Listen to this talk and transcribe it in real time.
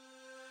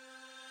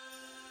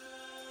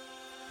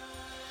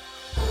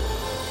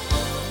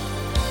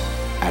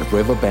At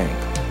Riverbank,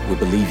 we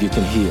believe you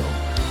can heal,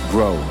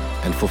 grow,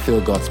 and fulfill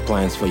God's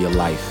plans for your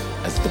life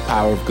as the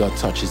power of God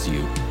touches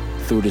you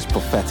through this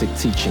prophetic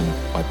teaching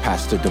by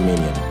Pastor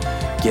Dominion.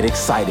 Get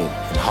excited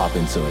and hop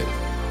into it.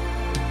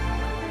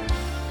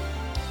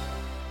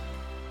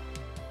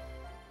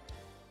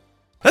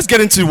 Let's get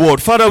into the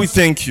word. Father, we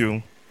thank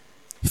you.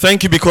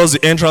 Thank you because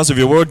the entrance of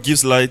your word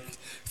gives light.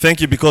 Thank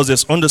you because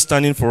there's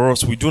understanding for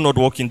us. We do not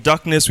walk in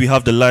darkness. We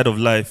have the light of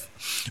life.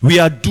 We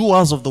are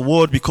doers of the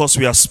word because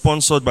we are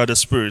sponsored by the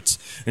Spirit.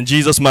 In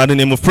Jesus' mighty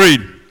name we pray.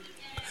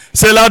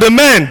 Say loud,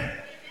 amen.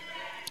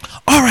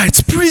 All right,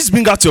 please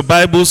bring out your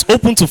Bibles.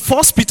 Open to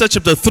 1 Peter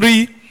chapter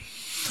 3.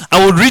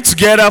 I will read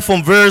together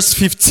from verse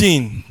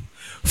 15.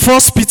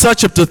 1 Peter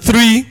chapter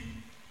 3.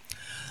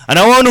 And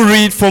I want to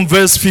read from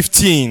verse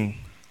 15.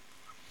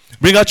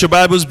 Bring out your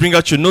Bibles, bring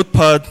out your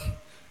notepad,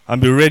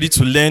 and be ready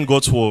to learn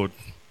God's word.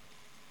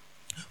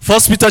 1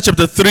 Peter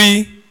chapter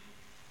 3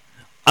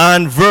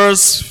 and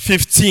verse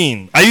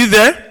 15. Are you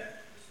there?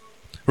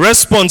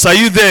 Response, are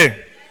you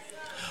there?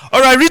 All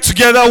right, read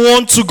together.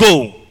 1 to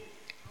go.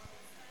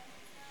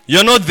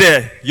 You're not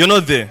there. You're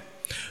not there.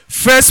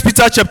 1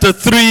 Peter chapter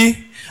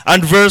 3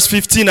 and verse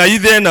 15. Are you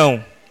there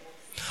now?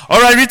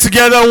 All right, read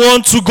together.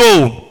 1 to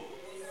go.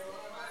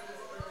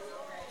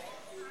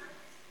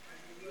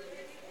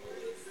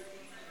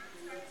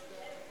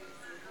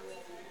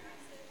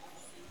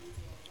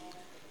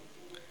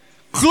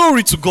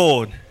 Glory to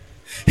God.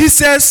 He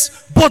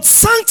says, but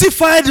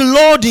sanctify the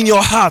Lord in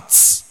your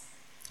hearts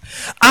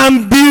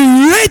and be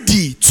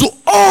ready to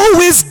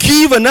always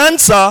give an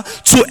answer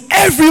to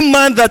every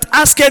man that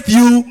asketh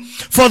you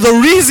for the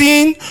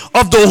reason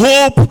of the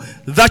hope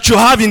that you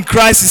have in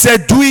Christ. He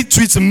said, do it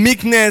with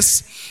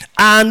meekness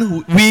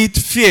and with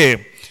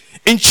fear.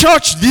 In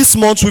church this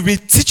month, we'll be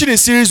teaching a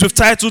series we've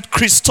titled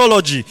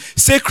Christology.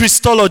 Say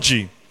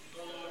Christology.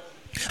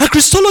 And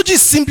Christology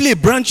is simply a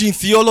branch in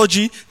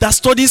theology that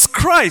studies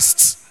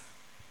Christ.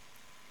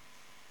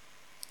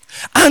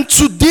 And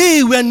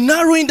today we are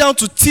narrowing down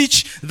to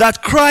teach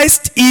that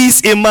Christ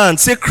is a man.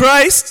 Say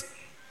Christ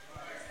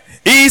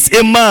is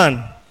a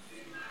man.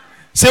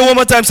 Say one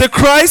more time. Say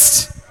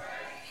Christ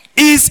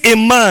is a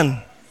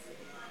man.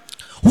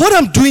 What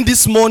I'm doing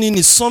this morning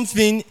is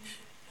something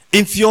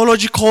in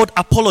theology called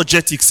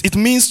apologetics. It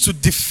means to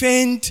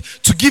defend,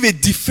 to give a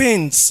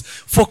defense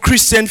for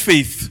Christian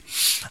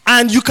faith.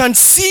 And you can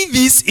see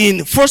this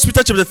in 1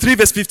 Peter chapter 3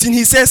 verse 15.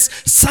 He says,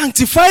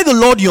 sanctify the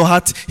Lord in your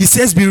heart. He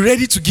says, be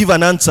ready to give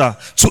an answer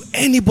to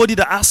anybody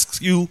that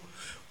asks you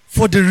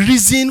for the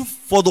reason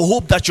for the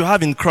hope that you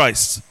have in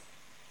Christ.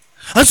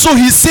 And so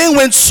he's saying,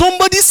 when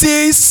somebody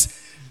says,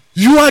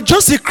 you are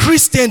just a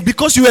Christian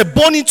because you were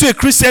born into a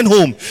Christian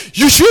home,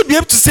 you should be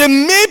able to say,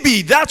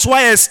 maybe that's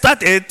why I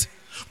started,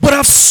 but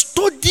I've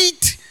studied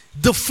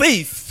the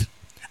faith.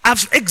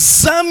 I've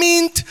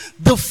examined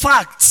the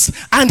facts.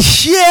 And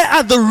here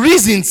are the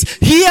reasons.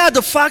 Here are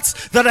the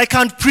facts that I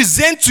can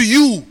present to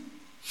you.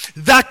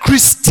 That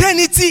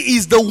Christianity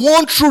is the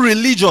one true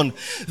religion.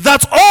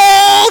 That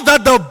all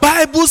that the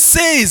Bible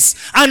says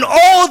and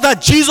all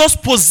that Jesus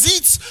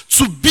posits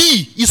to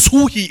be is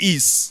who he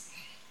is.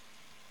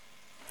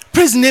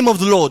 Praise the name of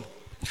the Lord.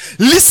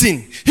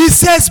 Listen, he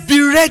says,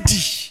 be ready.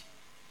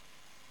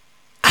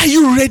 Are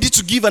you ready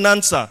to give an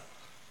answer?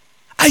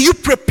 Are you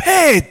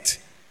prepared?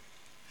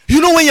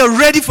 You know, when you're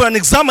ready for an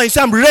exam and you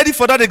say, I'm ready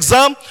for that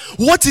exam,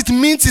 what it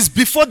means is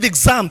before the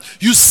exam,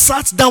 you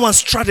sat down and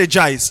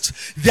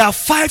strategized. There are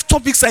 5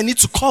 topics I need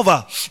to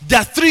cover. There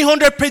are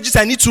 300 pages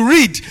I need to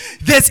read.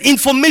 There's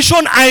information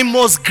I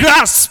must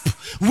grasp.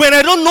 When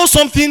I don't know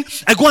something,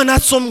 I go and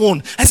ask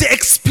someone. I say,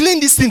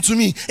 explain this thing to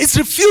me. It's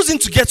refusing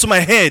to get to my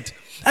head.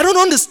 I don't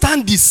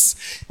understand this.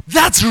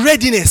 That's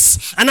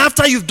readiness. And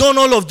after you've done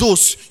all of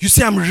those, you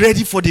say, I'm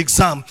ready for the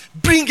exam.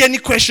 Bring any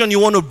question you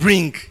want to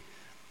bring.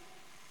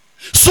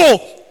 So,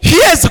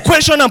 here's the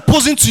question I'm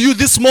posing to you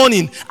this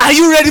morning. Are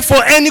you ready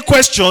for any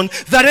question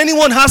that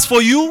anyone has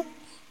for you?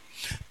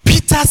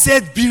 Peter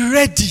said, be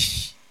ready.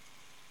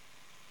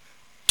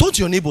 Turn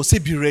to your neighbor, say,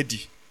 be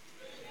ready.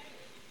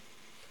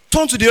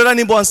 Turn to the other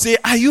neighbor and say,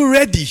 are you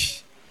ready?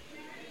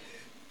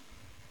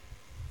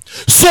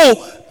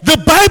 So, the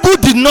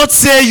Bible did not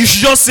say you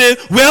should just say,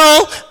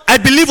 well, I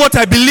believe what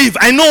I believe.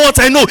 I know what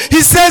I know.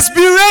 He says,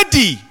 be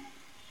ready.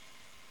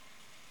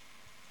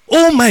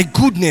 Oh my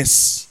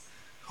goodness.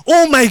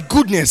 Oh my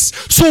goodness.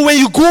 So when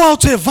you go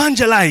out to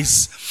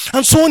evangelize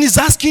and someone is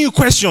asking you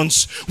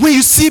questions, when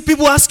you see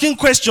people asking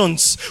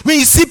questions, when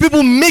you see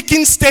people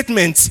making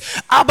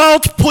statements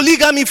about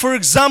polygamy, for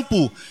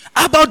example,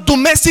 about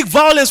domestic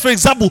violence, for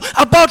example,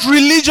 about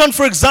religion,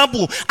 for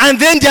example, and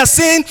then they are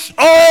saying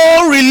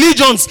all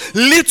religions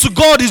lead to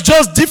God, is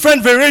just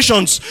different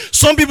variations.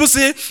 Some people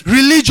say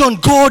religion,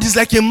 God is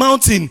like a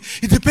mountain.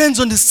 It depends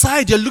on the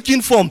side you're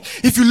looking from.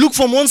 If you look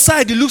from one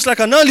side, it looks like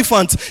an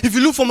elephant. If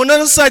you look from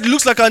another side, it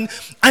looks like an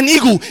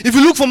eagle. If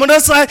you look from another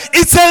side,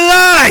 it's a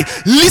lie.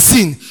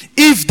 Listen,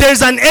 if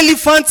there's an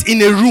elephant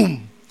in a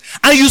room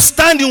and you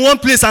stand in one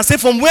place and say,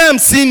 from where I'm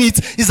seeing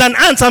it is an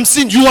ant I'm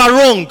seeing, you are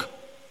wrong.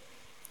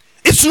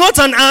 It's not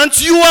an ant,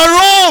 you are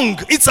wrong.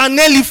 It's an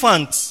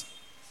elephant.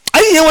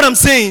 Are you hearing what I'm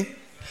saying?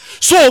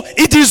 So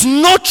it is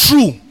not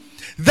true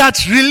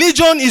that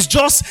religion is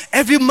just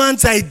every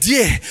man's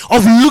idea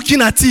of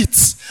looking at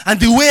it. And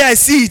the way I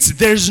see it,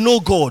 there is no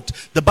God.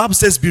 The Bible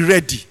says, be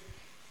ready.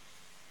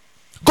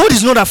 God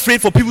is not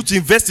afraid for people to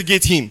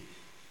investigate him.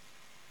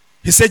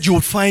 He said, you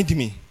will find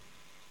me.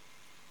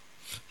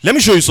 Let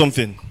me show you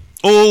something.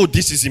 Oh,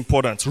 this is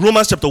important.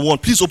 Romans chapter 1.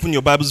 Please open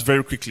your Bibles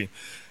very quickly.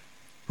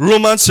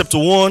 Romans chapter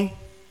 1.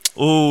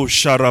 Oh,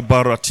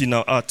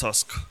 Sharabaratina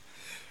Atask.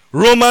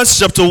 Romans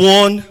chapter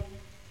 1.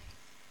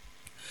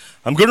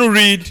 I'm going to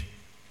read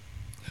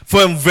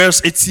from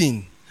verse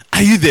 18.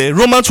 Are you there?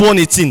 Romans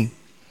 1:18.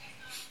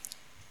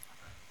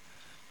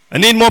 I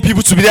need more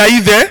people to be there. Are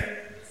you there?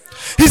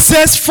 He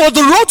says, for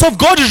the wrath of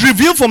God is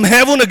revealed from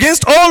heaven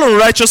against all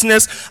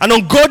unrighteousness and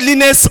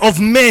ungodliness of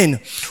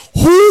men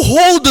who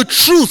hold the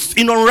truth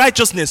in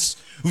unrighteousness.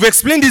 We've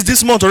explained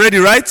this month already,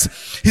 right?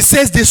 He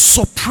says they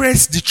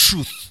suppress the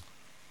truth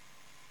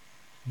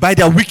by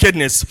their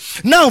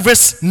wickedness. Now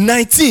verse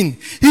 19.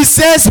 He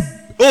says,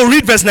 oh,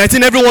 read verse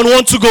 19. Everyone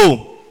want to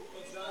go.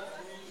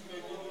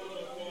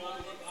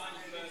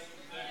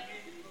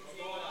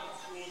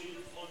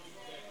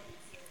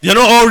 You're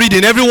not all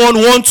reading. Everyone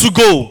want to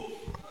go.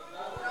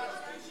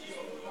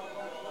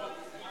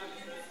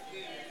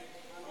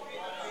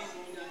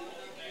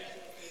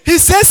 He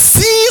says,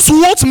 since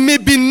what may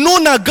be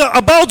known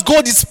about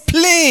God is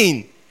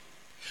plain,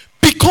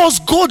 because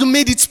God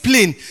made it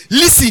plain.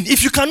 Listen,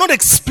 if you cannot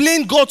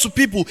explain God to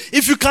people,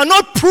 if you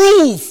cannot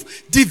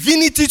prove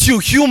divinity to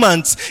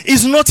humans,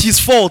 it's not his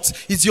fault,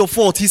 it's your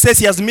fault. He says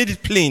he has made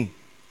it plain.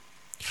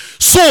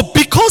 So,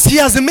 because he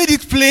has made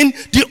it plain,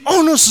 the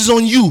onus is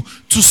on you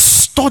to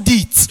study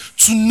it,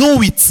 to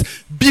know it,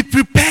 be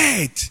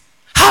prepared,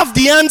 have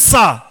the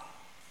answer.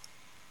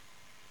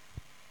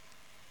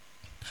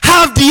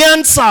 Have the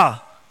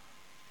answer.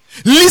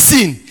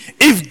 Listen,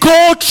 if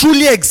God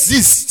truly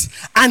exists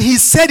and he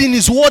said in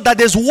his word that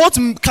there's what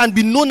can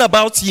be known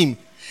about him,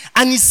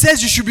 and he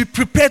says you should be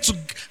prepared to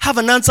have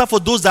an answer for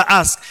those that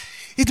ask,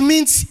 it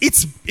means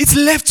it's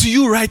left to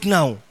you right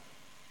now.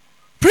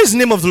 Praise the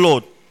name of the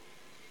Lord.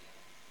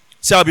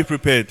 Say, I'll be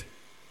prepared.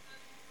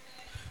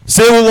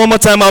 Say it one more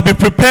time, I'll be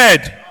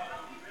prepared.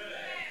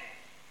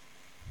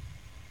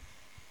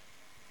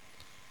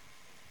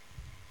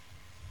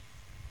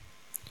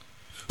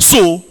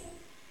 So,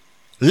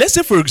 let's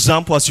say for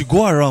example, as you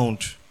go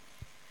around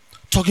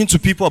talking to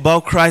people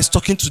about Christ,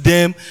 talking to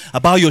them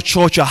about your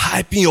church, you're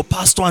hyping your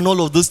pastor and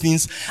all of those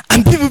things,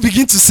 and people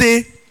begin to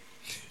say,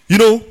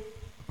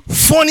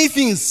 funny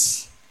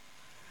things.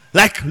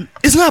 Like,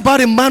 it's not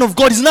about a man of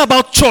God, it's not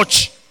about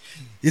church,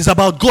 it's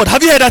about God.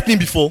 Have you heard that thing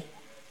before?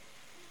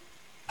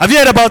 Have you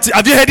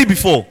heard it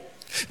before?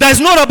 That is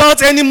not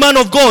about any man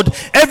of God.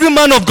 Every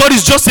man of God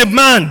is just a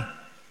man.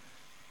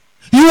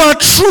 You are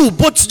true,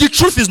 but the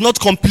truth is not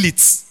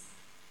complete.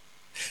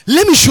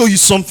 Let me show you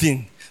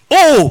something.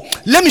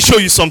 Let me show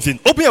you something.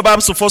 Open your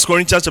Bibles to 1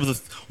 Corinthians chapter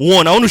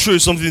 1. I want to show you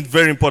something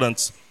very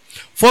important.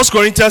 1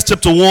 Corinthians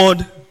chapter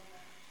 1.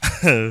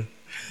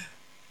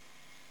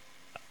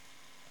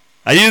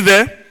 Are you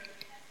there?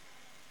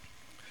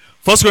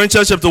 1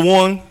 Corinthians chapter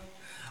 1.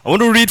 I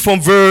want to read from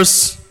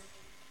verse.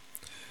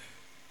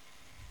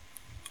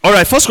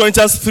 Alright, 1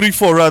 Corinthians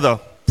 3:4 rather.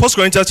 1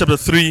 Corinthians chapter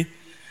 3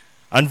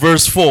 and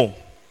verse 4.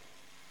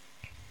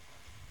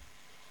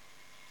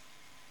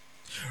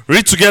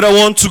 Read together,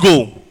 1 to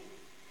go.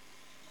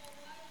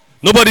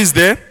 Nobody's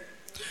there?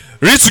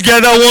 Read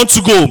together, 1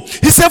 to go.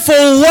 He said, for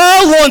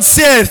while one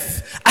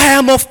saith, I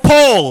am of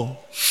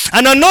Paul,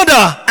 and another,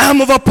 I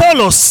am of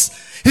Apollos.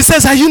 He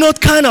says, are you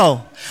not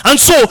carnal? And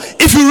so,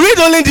 if you read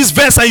only this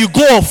verse and you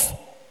go off,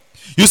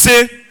 you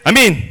say,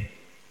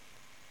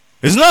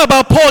 it's not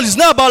about Paul, it's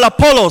not about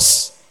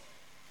Apollos.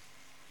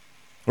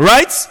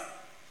 Right?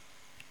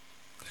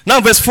 Now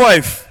verse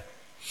 5.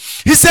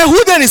 He said,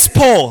 who then is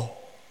Paul?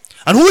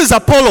 And who is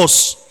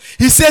Apollos?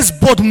 He says,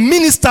 but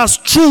ministers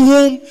through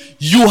whom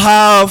you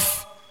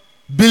have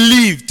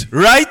believed.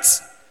 Right?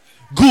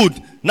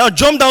 Good. Now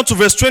jump down to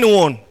verse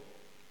 21.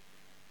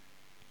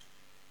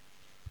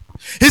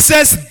 He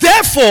says,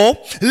 therefore,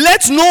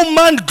 let no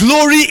man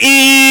glory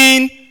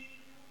in...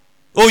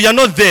 Oh, you're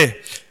not there.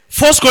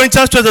 1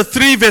 Corinthians chapter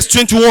 3 verse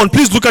 21.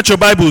 Please look at your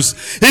Bibles.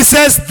 He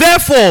says,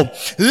 therefore,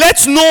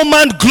 let no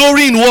man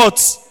glory in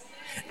what?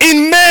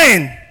 In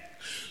men.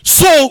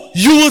 So,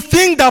 you will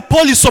think that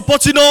Paul is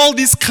supporting all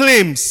these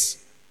claims.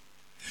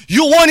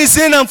 One is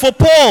saying I'm for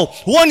Paul.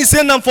 One is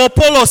saying I'm for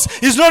Apollos.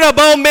 It's not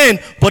about men.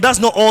 But that's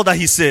not all that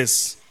he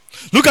says.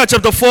 Look at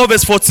chapter 4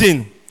 verse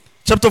 14.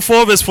 Chapter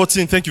 4 verse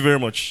 14. Thank you very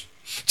much.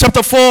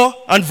 Chapter 4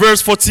 and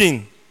verse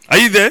 14. Are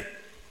you there?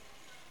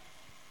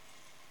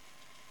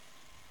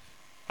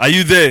 Are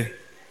you there?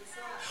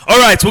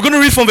 Alright, we're going to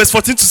read from verse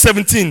 14 to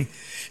 17.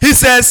 He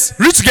says,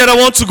 read together,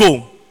 1 to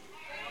go.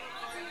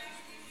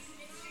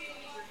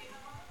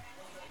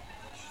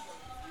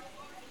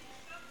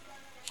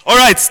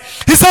 Alright,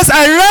 he says,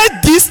 I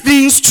write these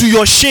things to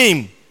your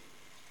shame,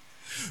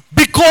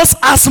 because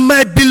as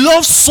my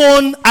beloved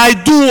son, I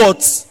do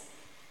what?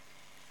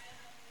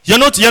 You're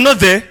not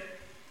there?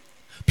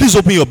 Please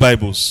open your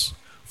Bibles.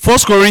 1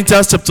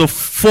 Corinthians chapter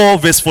 4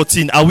 verse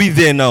 14. Are we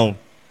there now?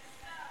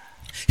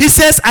 He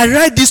says, I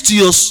write this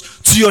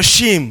to your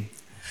shame,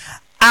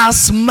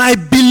 as my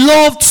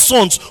beloved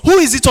sons. Who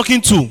is he talking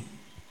to?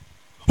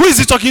 Who is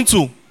he talking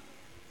to?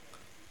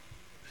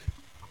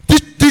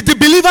 The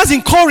believers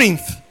in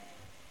Corinth.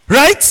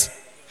 Right?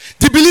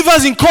 The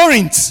believers in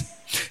Corinth.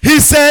 He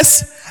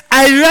says,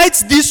 I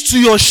write this to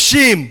your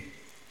shame.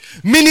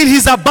 Meaning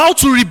he's about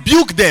to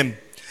rebuke them.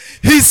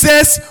 He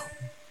says,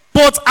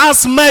 but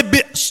as my...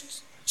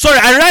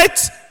 I write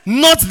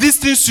not these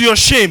things to your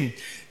shame.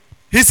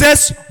 He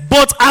says,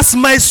 but as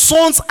my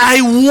sons,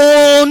 I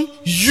warn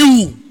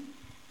you.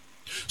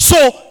 So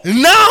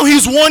now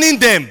he's warning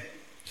them.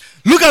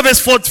 Look at verse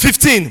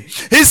 15.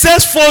 He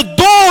says, for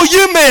though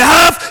you may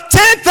have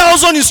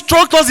 10,000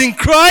 instructors in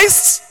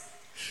Christ,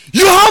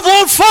 you have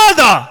one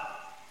Father.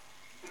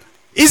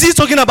 Is he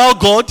talking about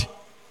God?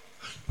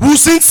 Who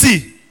sends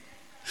he?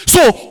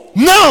 So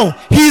now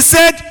he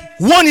said,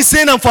 one is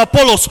saying I'm for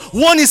Apollos,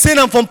 one is saying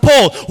I'm for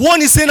Paul,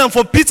 one is saying I'm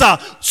for Peter.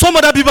 Some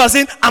other people are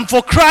saying I'm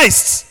for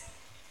Christ.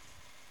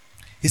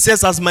 He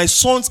says, as my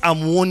sons,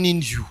 I'm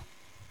warning you.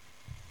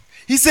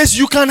 He says,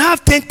 you can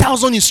have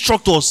 10,000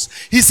 instructors.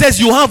 He says,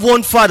 you have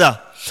one Father.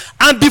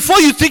 And before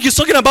you think he's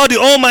talking about the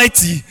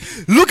Almighty,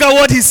 look at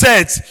what he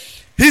said.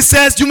 He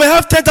says, you may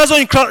have 10,000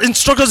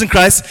 instructors in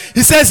Christ.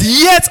 He says,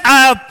 yet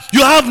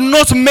you have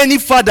not many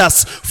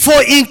fathers.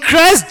 For in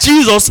Christ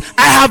Jesus,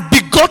 I have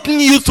begotten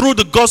you through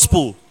the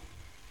gospel.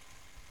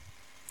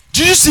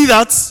 Did you see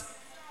that?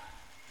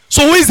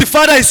 So who is the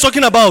Father he's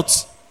talking about?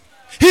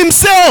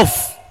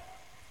 Himself.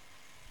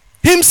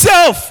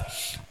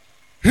 Himself.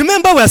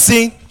 Remember, we're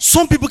saying,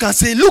 some people can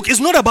say, look, it's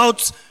not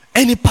about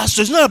any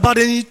pastor, it's not about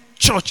any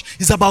church,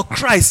 it's about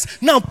Christ.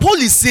 Now, Paul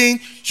is saying,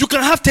 you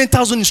can have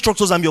 10,000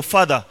 instructors, I'm your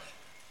Father.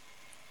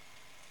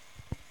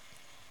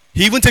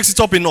 He even takes it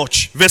up a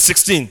notch. Verse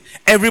 16.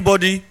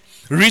 Everybody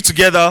read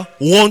together,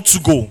 want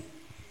to go.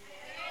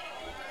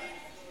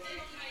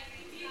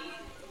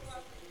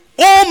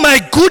 Oh my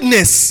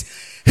goodness.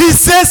 He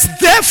says,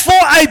 therefore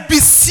I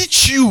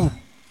beseech you,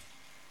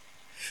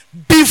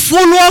 be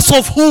followers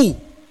of who?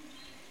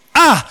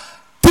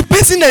 The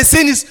person that is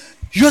saying is,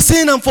 you're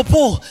saying I'm for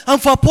Paul, I'm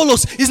for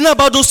Apollos. It's not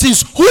about those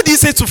things. Who did he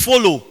say to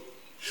follow?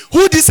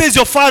 Who did he say is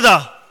your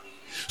Father?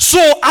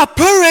 So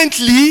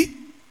apparently,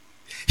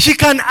 he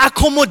can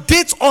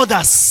accommodate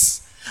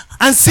others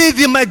and say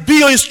they might be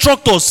your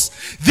instructors.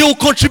 They will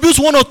contribute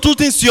one or two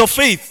things to your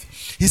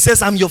faith. He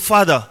says, I'm your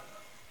Father.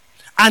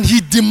 And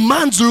he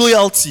demands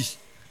loyalty.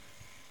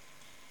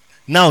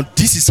 Now,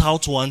 this is how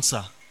to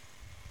answer.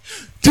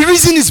 The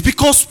reason is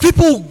because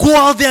people will go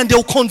out there and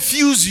they'll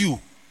confuse you.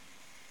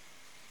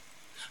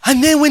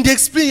 And then when they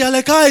explain, you're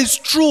like, it's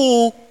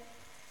true.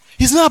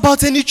 It's not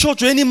about any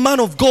church or any man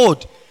of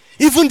God.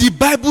 Even the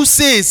Bible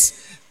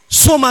says,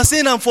 some are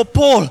saying I'm for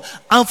Paul,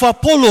 I'm for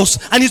Apollos,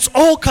 and it's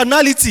all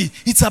carnality.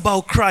 It's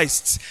about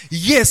Christ.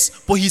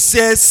 Yes, but he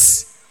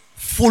says,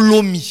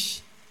 follow me.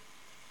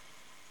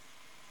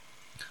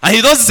 And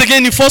he does this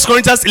again in 1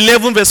 Corinthians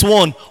 11 verse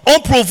 1.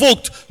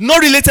 Unprovoked, not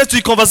related to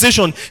the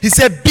conversation. He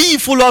said, be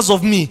followers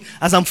of me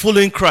as I'm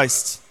following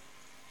Christ.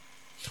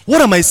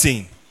 What am I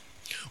saying?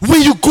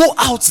 When you go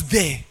out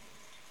there,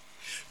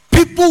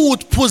 people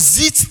would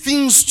posit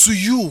things to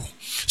you.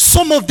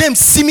 Some of them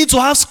seeming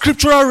to have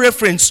scriptural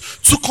reference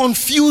to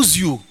confuse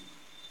you.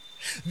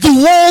 The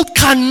world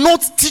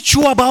cannot teach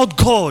you about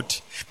God,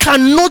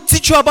 cannot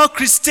teach you about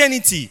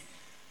Christianity.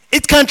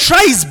 It can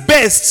try its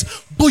best,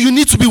 but you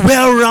need to be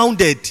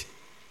well-rounded.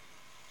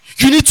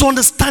 You need to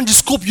understand the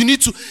scope. You need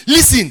to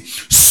listen,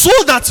 so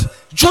that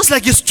just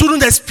like a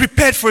student that's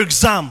prepared for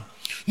exam,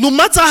 no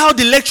matter how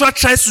the lecturer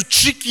tries to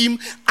trick him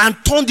and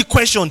turn the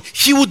question,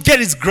 he would get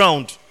his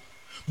ground.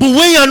 But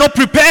when you are not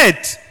prepared,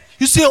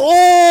 you say,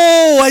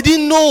 I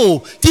didn't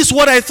know. This is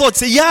what I thought.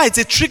 Say, yeah, it's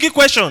a tricky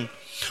question.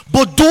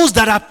 But those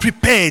that are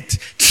prepared,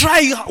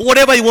 try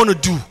whatever you want to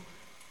do.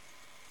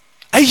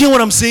 Are you hearing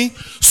what I'm saying?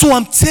 So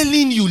I'm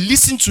telling you,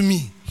 listen to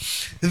me,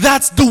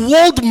 that the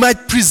world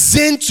might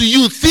present to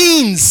you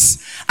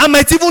things and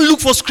might even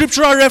look for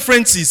scriptural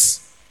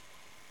references.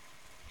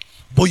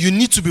 But you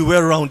need to be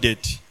well-rounded.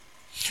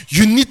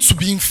 You need to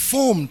be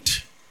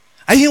informed.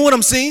 Are you hearing what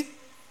I'm saying?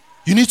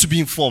 You need to be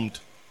informed.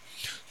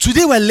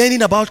 Today we're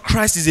learning about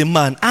Christ is a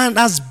man, and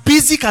as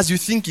basic as you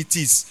think it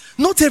is,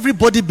 not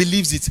everybody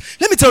believes it.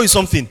 Let me tell you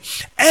something.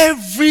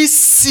 Every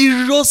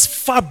serious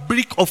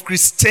fabric of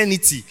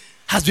Christianity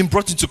has been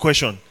brought into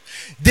question.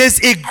 There's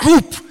a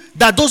group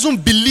that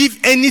doesn't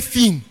believe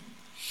anything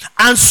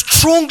and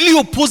strongly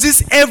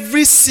opposes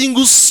every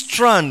single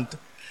strand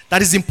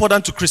that is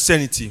important to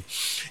Christianity.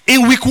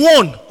 In week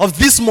 1 of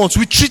this month,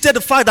 we treated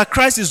the fact that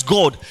Christ is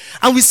God,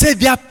 and we said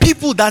there are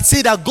people that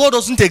say that God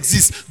doesn't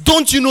exist.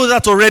 Don't you know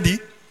that already?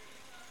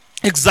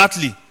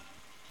 Exactly.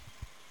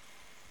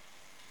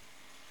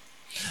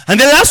 And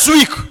then last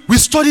week, we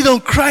studied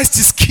on Christ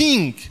is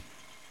King.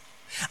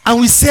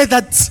 And we said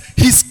that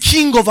He's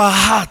King of our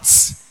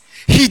hearts.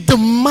 He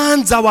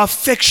demands our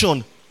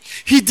affection.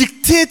 He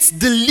dictates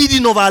the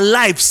leading of our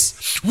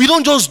lives. We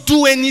don't just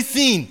do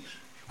anything.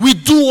 we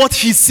do what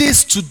he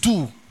says to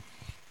do.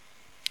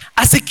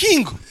 As a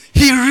king,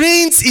 he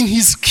reigns in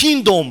his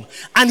kingdom,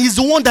 and he's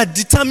the one that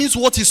determines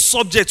what his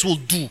subjects will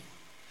do.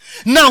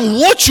 Now,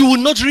 what you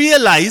will not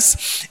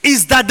realize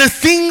is that the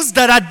things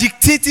that are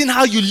dictating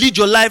how you lead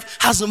your life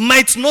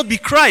might not be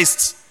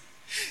Christ.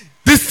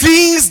 The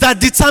things that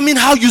determine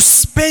how you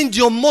spend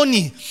your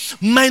money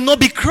might not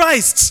be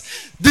Christ.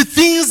 The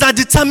things that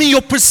determine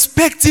your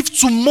perspective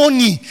to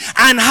money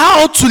and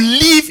how to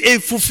live a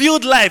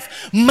fulfilled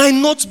life might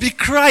not be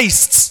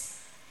Christ.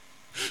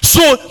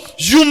 So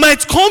you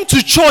might come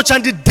to church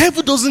and the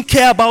devil doesn't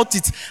care about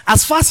it,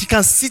 as far as he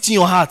can sit in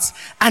your heart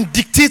and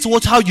dictate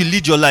how you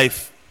lead your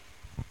life.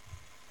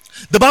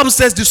 The Bible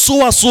says the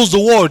sower sows the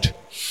word.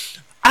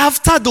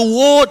 After the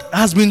word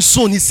has been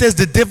sown, he says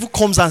the devil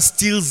comes and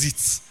steals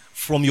it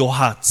from your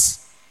heart.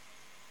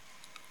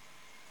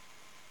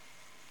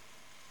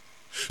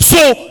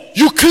 So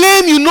you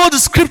claim you know the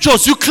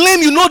scriptures, you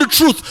claim you know the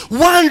truth.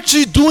 Why aren't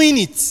you doing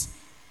it?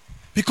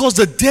 Because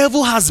the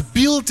devil has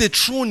built a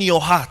throne in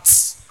your heart.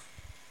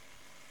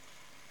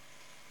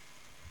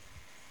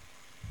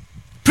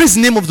 Praise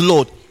the name of the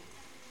Lord.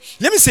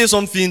 Let me say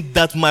something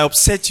that might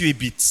upset you a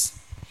bit.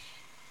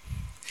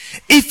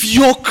 If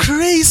your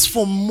craze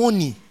for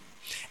money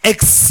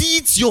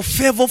exceeds your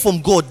favor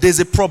from God,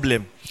 there's a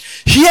problem.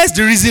 Here's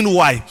the reason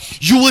why.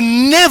 You will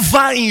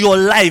never in your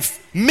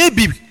life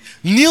maybe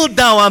kneel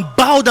down and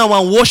bow down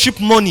and worship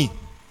money.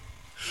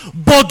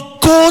 But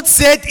God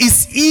said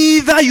it's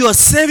either you are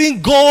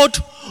serving God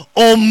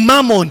or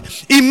mammon.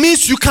 It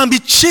means you can be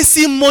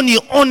chasing money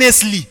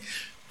honestly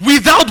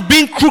without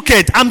being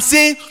crooked. I'm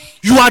saying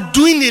you are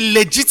doing a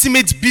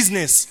legitimate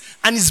business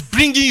and it's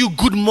bringing you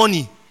good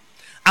money.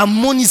 And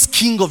money is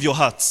king of your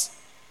heart.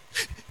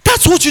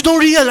 That's what you don't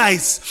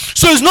realize.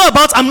 So it's not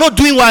about I'm not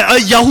doing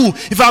Yahoo.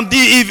 If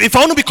I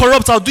want to be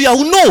corrupt, I'll do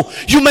Yahoo. No,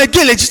 you might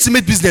do a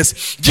legitimate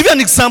business. Give you an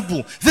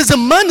example. There's a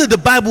man in the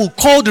Bible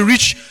called the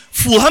rich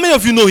fool. How many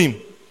of you know him?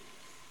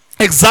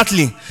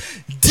 Exactly.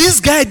 This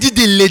guy did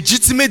a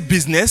legitimate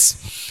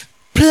business,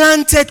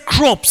 planted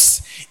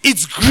crops,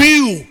 it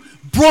grew,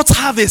 brought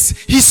harvest.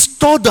 He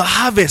stored the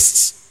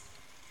harvest.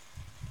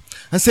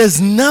 And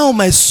says, now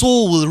my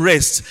soul will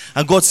rest.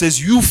 And God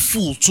says, you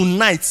fool,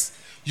 tonight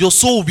your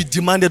soul will be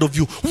demanded of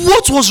you.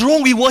 What was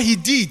wrong with what he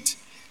did?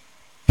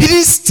 He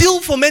didn't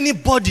steal from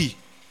anybody.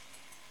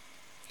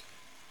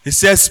 He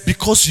says,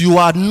 because you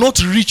are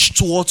not rich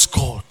towards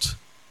God.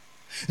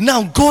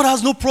 Now, God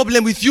has no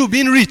problem with you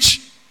being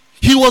rich.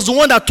 He was the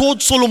one that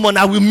told Solomon,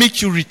 I will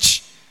make you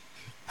rich.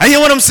 I hear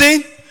what I'm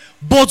saying?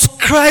 But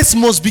Christ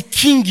must be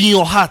king in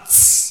your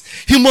hearts.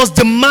 He must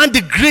demand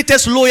the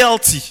greatest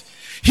loyalty.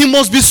 He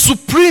must be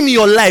supreme in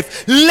your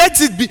life.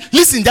 Let it be.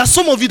 Listen, there are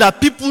some of you that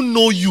people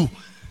know you.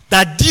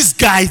 That this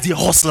guy is a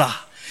hustler.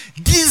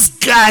 This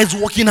guy is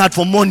working hard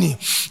for money.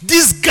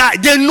 This guy,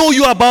 they know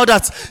you about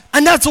that.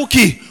 And that's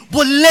okay.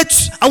 But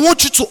I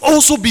want you to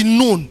also be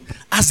known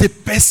as a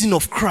person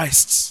of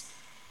Christ.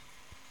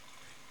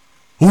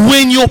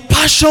 When your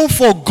passion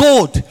for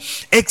God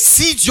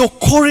exceeds your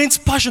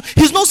current passion,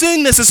 he's not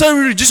saying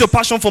necessarily reduce your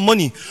passion for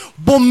money,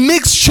 but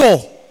make sure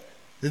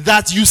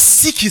that you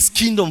seek his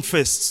kingdom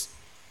first.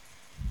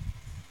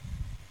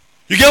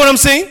 You get what I'm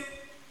saying?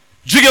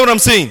 Do you get what I'm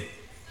saying?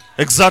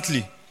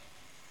 Exactly.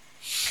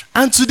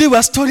 And today we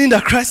are studying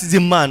that Christ is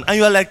a man. And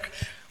you are like,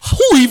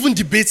 who even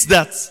debates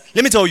that?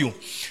 Let me tell you.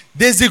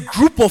 There's a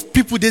group of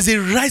people, there's a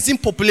rising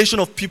population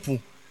of people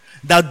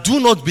that do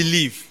not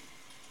believe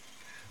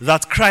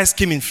that Christ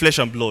came in flesh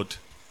and blood.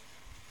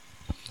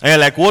 And you're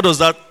like, what does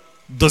that?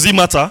 Does it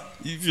matter?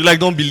 If you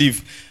don't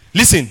believe.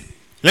 Listen,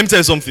 let me tell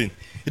you something.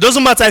 It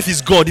doesn't matter if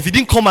he's God. If he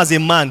didn't come as a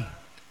man,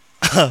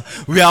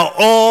 we are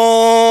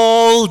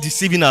all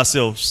deceiving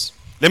ourselves.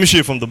 Let me show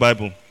you from the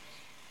Bible.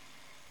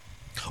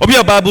 Open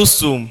your Bibles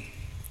to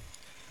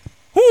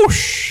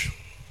whoosh.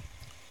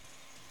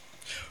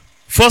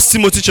 1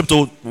 Timothy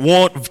chapter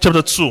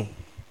 2.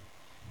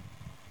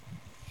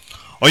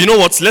 Or you know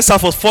what? Let's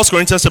start with 1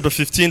 Corinthians chapter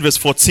 15 verse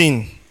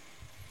 14.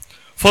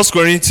 1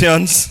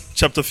 Corinthians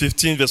chapter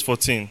 15 verse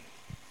 14.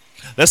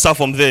 Let's start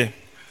from there.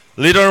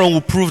 Later on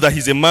we'll prove that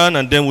he's a man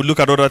and then we'll look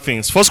at other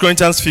things. 1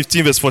 Corinthians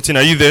 15 verse 14.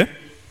 Are you there?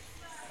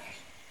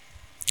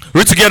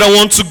 Read together,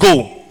 1 to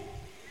go.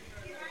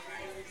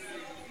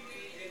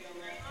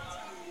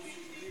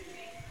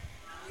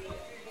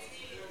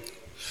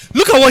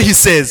 Look at what he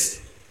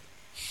says.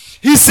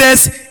 He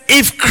says,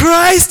 if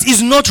Christ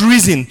is not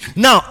risen.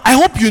 Now, I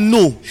hope you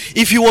know,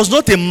 if he was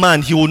not a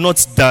man, he would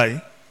not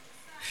die.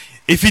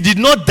 If he did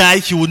not die,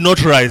 he would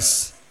not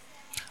rise.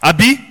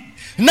 Abi?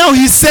 Now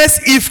he says,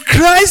 if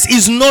Christ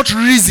is not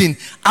risen,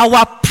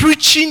 our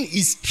preaching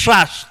is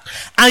trash.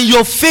 And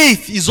your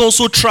faith is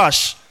also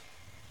trash.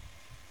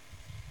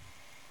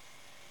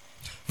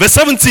 Verse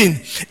 17.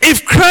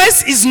 If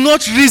Christ is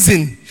not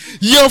risen,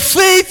 your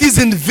faith is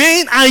in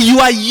vain and you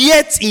are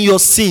yet in your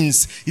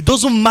sins. It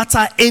doesn't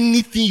matter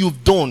anything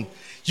you've done.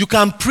 You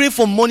can pray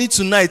for money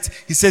tonight.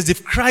 He says,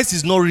 if Christ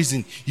is not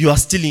risen, you are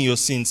still in your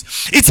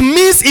sins. It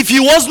means if he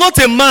was not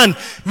a man,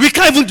 we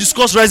can't even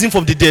discuss rising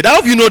from the dead. I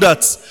hope you know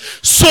that.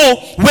 So,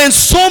 when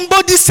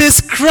somebody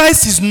says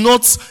Christ is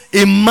not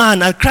a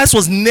man, and Christ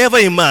was never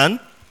a man,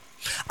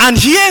 and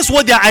here's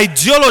what their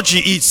ideology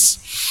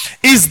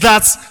is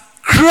that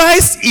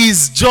Christ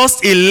is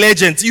just a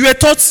legend. You were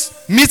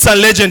taught myths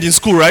and legend in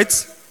school, right?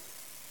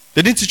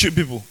 They didn't teach you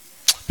people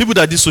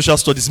that did social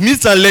studies.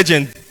 Myths and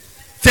legend.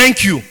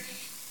 Thank you.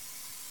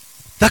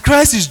 That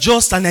Christ is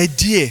just an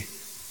idea.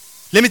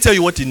 Let me tell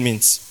you what it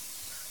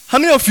means. How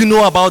many of you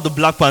know about the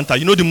Black Panther?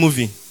 You know the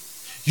movie.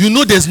 You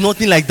know there's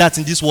nothing like that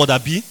in this world,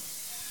 Abi.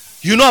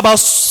 You know about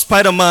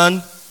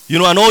Spider-Man,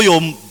 and all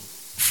your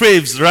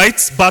faves,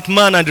 right?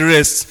 Batman and the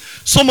rest.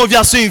 Some of you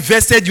are so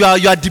invested, you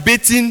are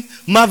debating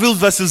Marvel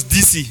versus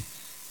DC.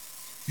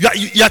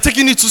 You are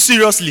taking it too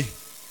seriously.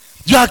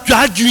 You are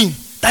arguing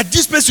that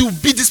this person will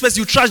beat this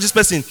person, you trash this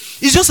person.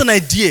 It's just an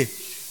idea.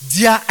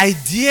 Their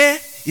idea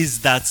is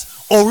that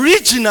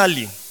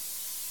originally,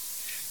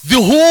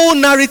 the whole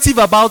narrative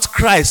about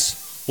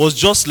Christ was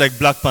just like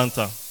Black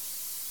Panther.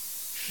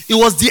 It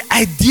was the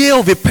idea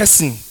of a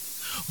person.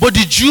 But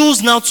the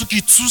Jews now took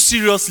it too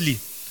seriously.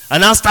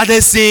 And now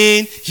started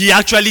saying he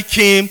actually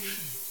came.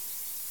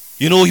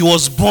 He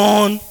was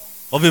born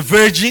of a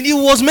virgin. It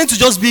was meant to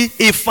just be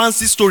a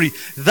fancy story.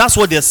 That's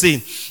what they're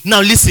saying.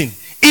 Now listen.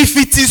 If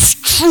it is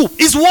true,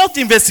 it's worth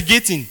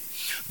investigating.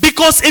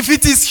 Because if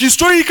it is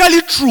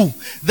historically true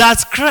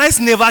that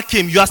Christ never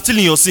came, you are still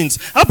in your sins.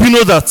 I hope you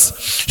know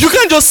that. You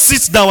can't just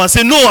sit down and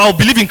say, no, I'll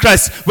believe in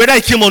Christ, whether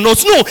he came or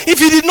not. No, if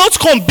he did not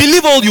come,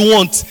 believe all you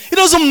want. It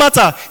doesn't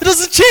matter. It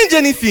doesn't change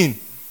anything.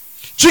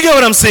 Do you get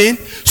what I'm saying?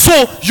 So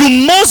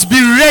you must be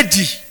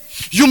ready.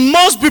 You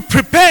must be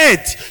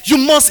prepared. You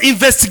must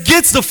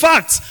investigate the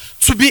facts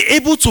to be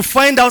able to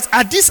find out,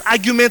 are these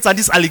arguments and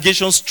these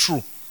allegations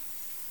true?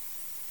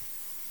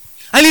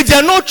 And if they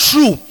are not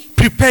true,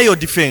 prepare your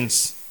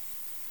defense.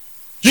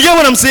 You get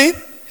what I'm saying?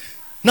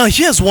 Now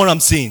here's what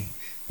I'm saying.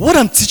 What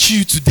I'm teaching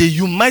you today,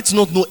 you might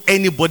not know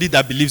anybody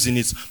that believes in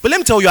it. But let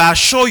me tell you, I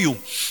assure you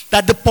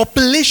that the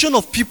population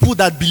of people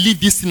that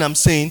believe this thing I'm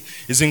saying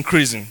is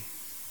increasing.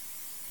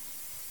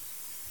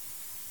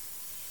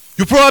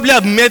 You probably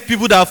have met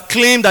people that have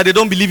claimed that they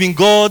don't believe in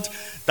God,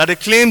 that they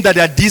claim that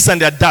they are this and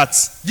they are that.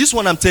 This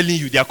one I'm telling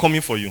you, they are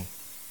coming for you.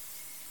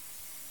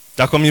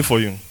 They are coming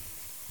for you.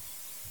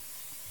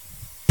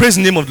 Praise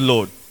the name of the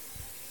Lord.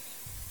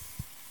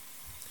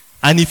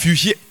 And if you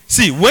hear,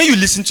 when you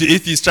listen to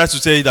atheists try to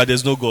tell you that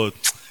there's no God,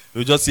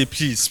 you just say,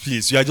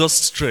 please, you are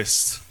just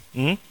stressed.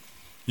 You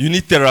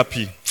need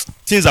therapy.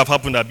 Things have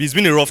happened, Abi. It's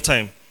been a rough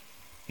time.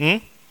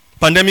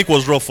 Pandemic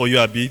was rough for you,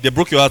 Abi. They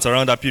broke your heart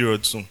around that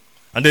period soon.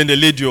 And then they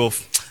laid you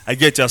off. I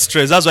get you're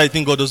stressed. That's why I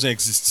think God doesn't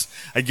exist.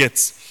 I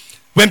get.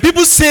 When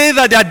people say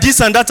that they are this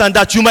and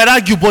that, you might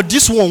argue, but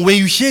this one, when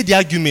you hear the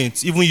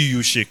argument, even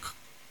you shake.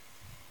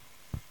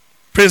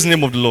 Praise the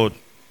name of the Lord.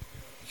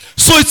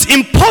 So it's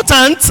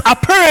important,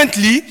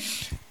 apparently,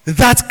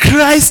 that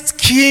Christ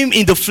came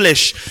in the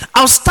flesh.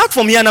 I'll start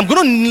from here and I'm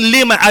going to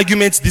lay my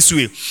arguments this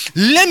way.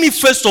 Let me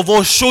first of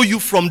all show you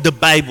from the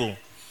Bible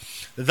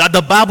that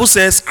the Bible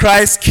says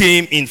Christ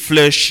came in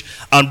flesh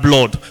and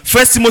blood.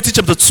 1 Timothy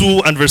chapter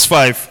 2 and verse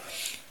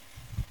 5.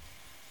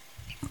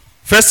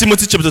 1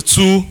 Timothy chapter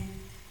 2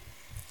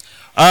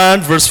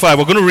 and verse 5.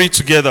 We're going to read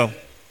together.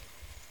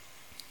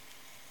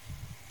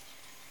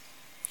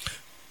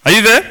 Are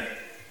you there?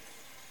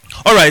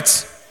 All right.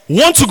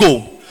 1 to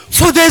go.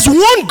 For there's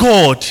one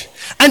God,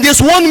 and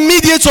there's one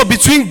mediator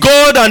between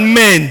God and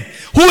men.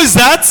 Who is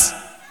that?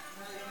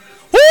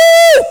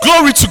 Woo!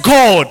 Glory to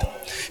God.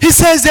 He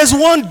says there's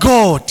one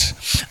God,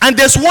 and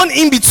there's one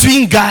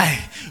in-between guy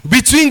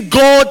between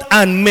God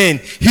and men.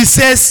 He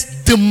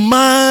says the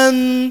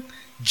man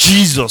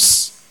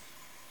Jesus.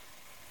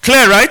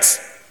 Clear, right?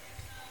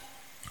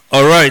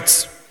 All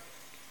right.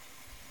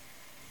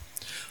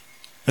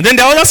 And then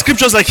there are other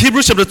scriptures like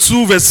Hebrews chapter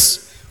 2 verse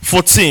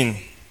 14.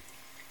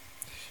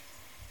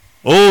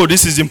 Oh,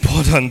 this is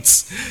important.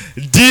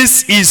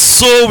 This is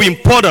so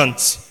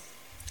important.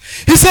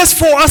 He says,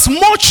 for as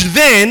much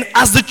then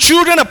as the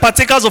children are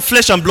partakers of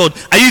flesh and blood.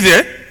 Are you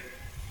there?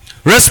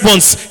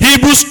 Response,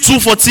 Hebrews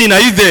 2:14. Are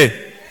you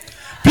there?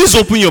 Please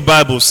open your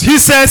Bibles. He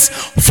says,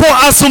 for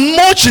as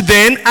much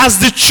then as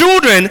the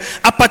children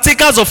are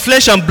partakers of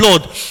flesh and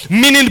blood,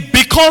 meaning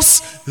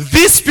because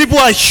these people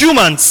are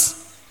humans,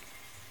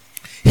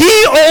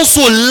 he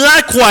also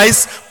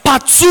likewise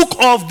partook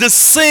of the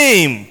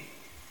same,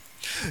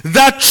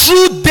 that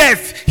through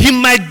death he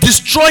might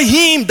destroy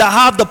him that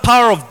have the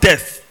power of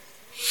death.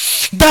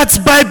 That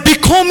by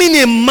becoming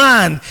a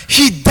man,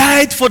 he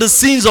died for the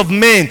sins of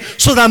men,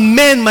 so that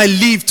men might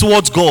live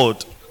towards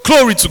God.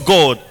 Glory to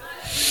God.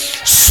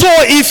 So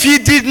if he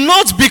did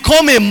not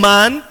become a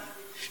man,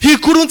 he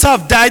couldn't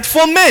have died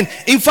for men.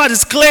 In fact,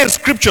 it's clear in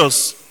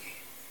scriptures.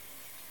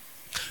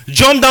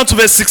 Jump down to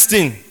verse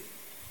 16.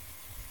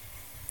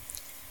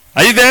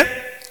 Are you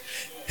there?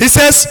 He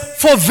says,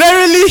 for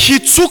verily he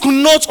took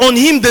not on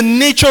him the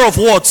nature of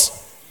what?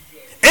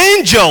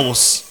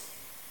 Angels.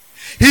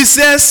 He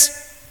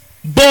says,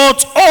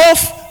 but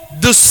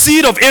of the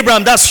seed of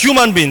Abraham, that's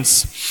human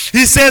beings.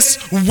 He says,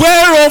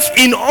 whereof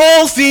in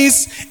all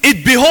things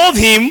it behoved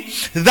him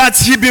that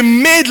he be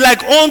made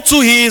like unto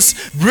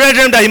his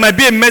brethren, that he might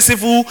be a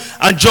merciful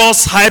and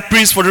just high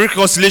priest for the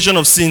reconciliation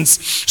of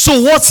sins.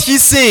 So what's he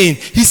saying?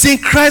 He's saying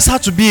Christ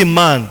had to be a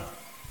man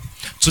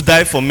to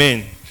die for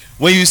men.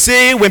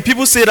 When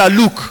people say that,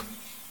 look,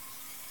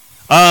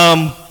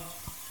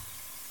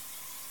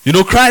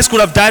 Christ could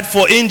have died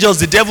for angels,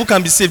 the devil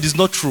can be saved, is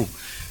not true.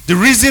 The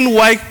reason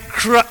why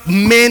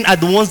men are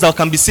the ones that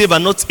can be saved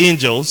and not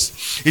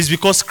angels is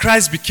because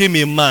Christ became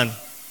a man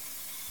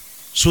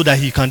so that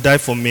he can die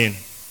for men.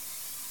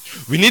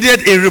 We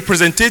needed a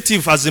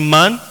representative as a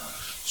man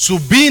to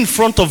be in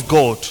front of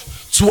God,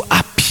 to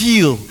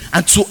appeal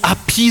and to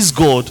appease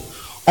God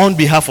on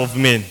behalf of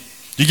men.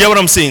 You get what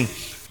I'm saying?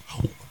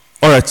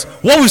 Alright,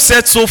 what we've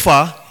said so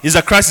far is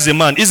that Christ is a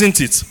man, isn't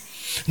it?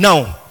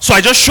 Now, so I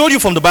just showed you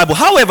from the Bible.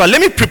 However,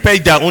 let me prepare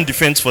their own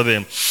defense for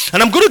them.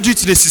 And I'm going to do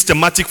it in a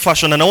systematic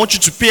fashion, and I want you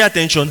to pay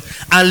attention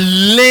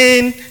and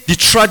learn the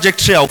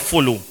trajectory I'll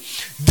follow.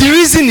 The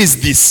reason is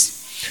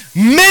this.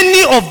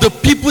 Many of the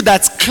people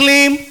that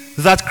claim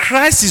that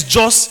Christ is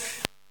just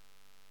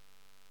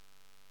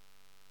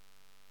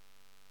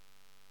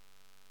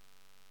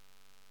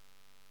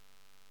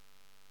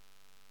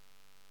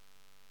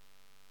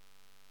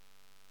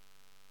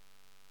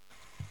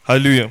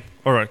Hallelujah.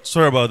 All right,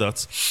 sorry about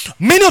that.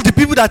 Many of the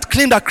people that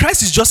claim that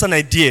Christ is just an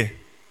idea,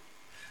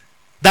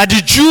 that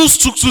the Jews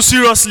took too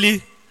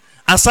seriously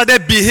and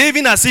started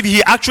behaving as if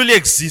he actually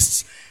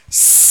exists,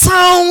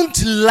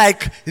 sound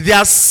like they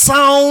are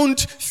sound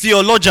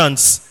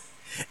theologians.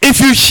 If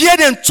you hear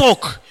them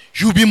talk,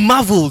 you'll be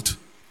marveled.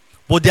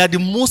 But they are the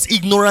most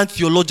ignorant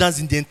theologians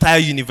in the entire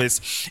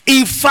universe.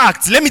 In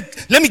fact, let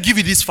me give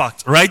you this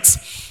fact, right?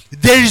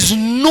 There is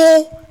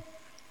no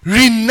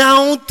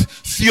renowned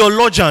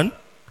theologian.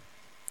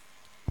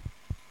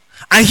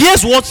 And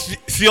here's what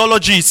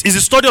theology is. It's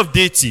a study of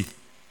deity.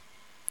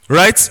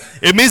 Right?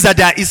 It means that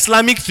they are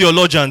Islamic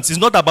theologians. It's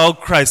not about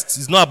Christ.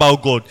 It's not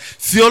about God.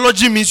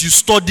 Theology means you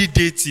study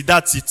deity.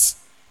 That's it.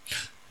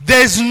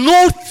 There's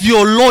no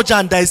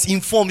theologian that is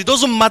informed. It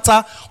doesn't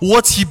matter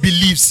what he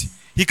believes.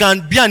 He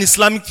can be an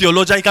Islamic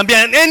theologian. He can be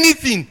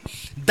anything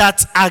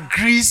that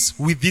agrees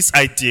with this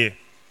idea.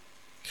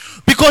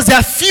 Because there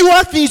are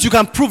fewer things you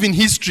can prove in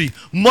history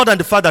more than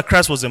the fact that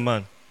Christ was a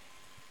man.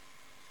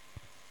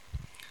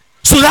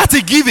 So that's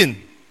a given.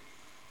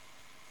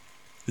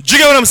 Do you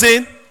get what I'm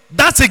saying?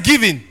 That's a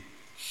given.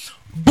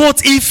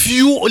 But if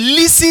you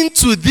listen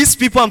to these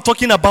people I'm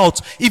talking about,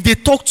 if they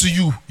talk to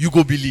you, you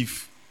go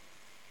believe.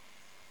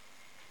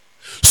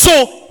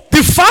 So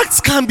the facts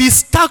can be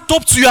stacked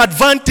up to your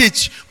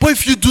advantage. But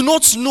if you do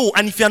not know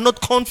and if you are not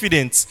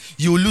confident,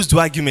 you will lose the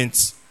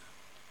argument.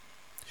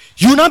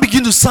 You will now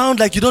begin to sound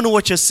like you don't know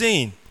what you're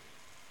saying.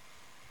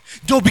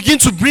 They'll begin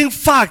to bring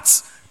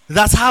facts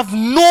that have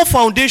no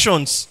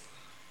foundations.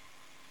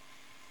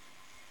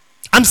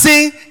 I'm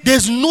saying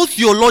there's no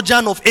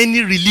theologian of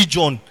any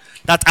religion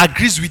that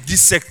agrees with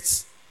this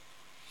sect.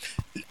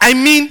 I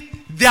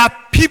mean, there are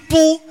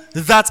people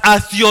that are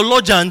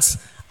theologians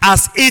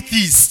as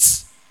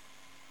atheists.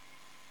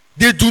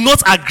 They do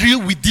not agree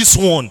with this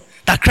one,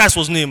 that Christ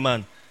was not a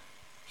man.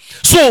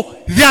 So,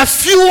 there are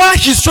fewer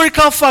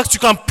historical facts you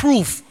can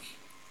prove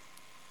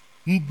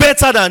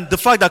better than the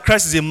fact that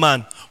Christ is a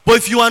man. But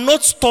if you are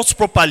not taught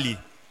properly,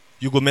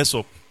 you go mess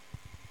up.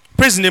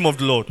 Praise the name of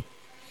the Lord.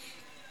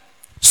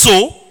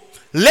 So,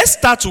 let's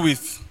start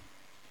with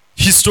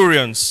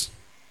historians.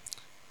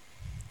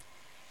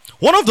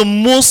 One of the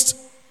most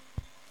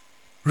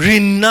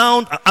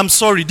renowned,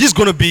 this is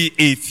going to be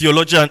a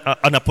theology and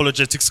an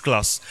apologetics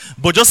class,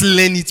 but just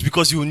learn it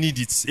because you will need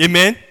it.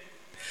 Amen?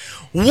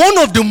 One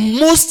of the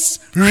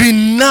most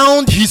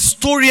renowned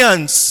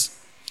historians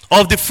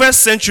of the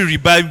first century,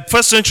 by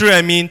first century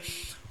I mean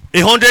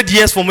 100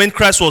 years from when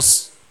Christ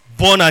was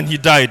born and he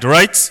died,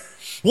 right?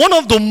 One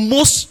of the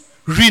most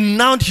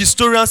renowned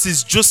historians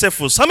is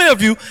Josephus. How many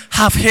of you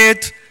have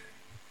heard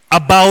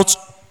about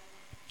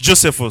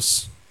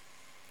Josephus?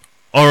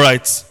 All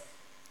right.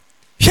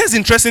 Here's the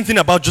interesting thing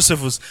about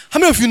Josephus. How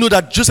many of you know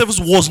that Josephus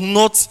was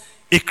not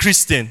a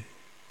Christian?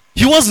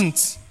 He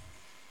wasn't.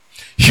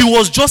 He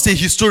was just a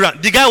historian.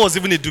 The guy was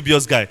even a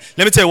dubious guy.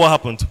 Let me tell you what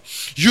happened.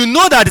 You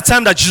know that at the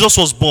time that Jesus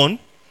was born,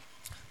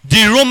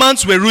 the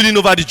Romans were ruling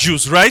over the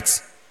Jews, right?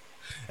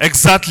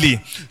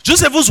 Exactly.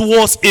 Josephus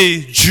was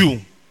a Jew.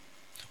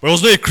 But he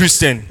was not a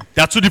Christian.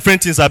 There are two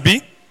different things,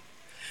 Abi.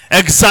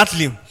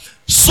 Exactly.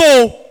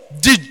 So,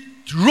 the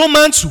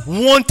Romans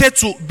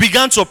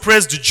began to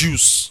oppress the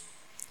Jews.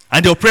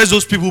 And they oppressed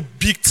those people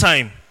big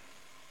time.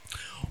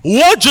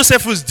 What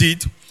Josephus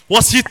did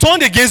was he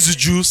turned against the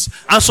Jews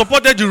and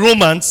supported the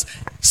Romans,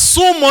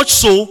 so much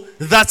so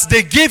that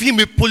they gave him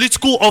a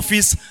political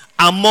office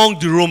among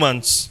the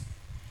Romans.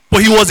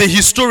 But he was a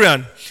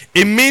historian.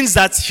 It means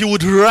that he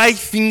would write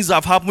things that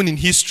have happened in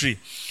history.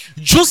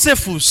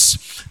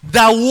 Josephus,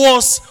 that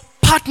was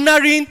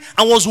partnering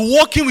and was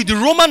working with the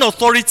Roman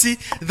authority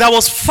that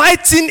was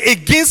fighting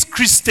against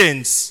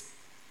Christians.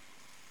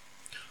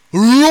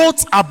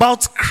 wrote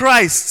about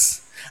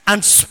Christ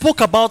and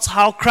spoke about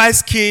how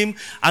Christ came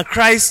and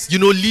Christ,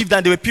 lived,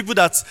 and there were people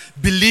that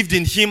believed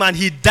in him, and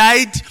he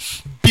died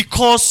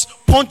because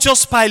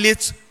Pontius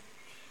Pilate,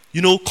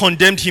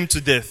 condemned him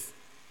to death.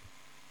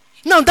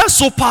 Now that's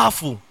so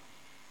powerful.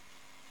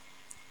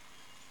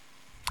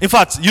 In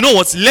fact, you know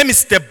what? Let me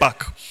step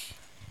back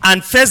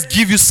and first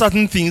give you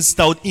certain things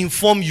that would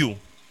inform you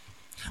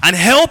and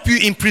help you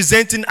in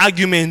presenting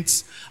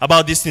arguments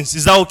about these things.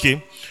 Is that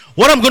okay?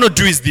 What I'm going to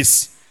do is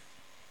this.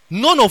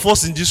 None of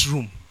us in this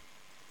room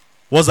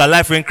was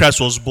alive when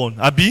Christ was born.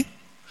 Abi?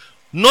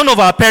 None of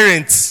our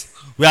parents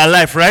were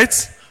alive, right?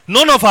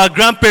 None of our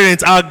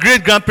grandparents, our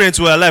great-grandparents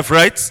were alive,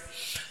 right?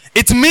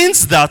 It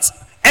means that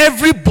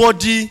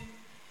everybody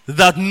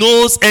that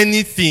knows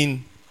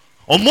anything,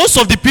 or most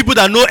of the people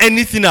that know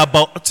anything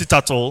about it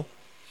at all,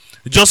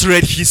 just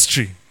read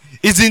history,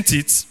 isn't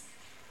it?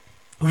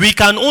 We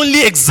can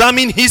only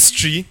examine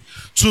history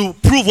to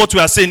prove what we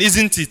are saying,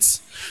 isn't it?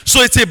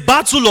 So it's a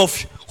battle of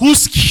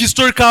whose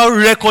historical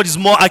record is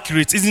more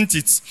accurate, isn't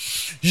it?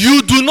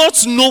 You do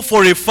not know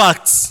for a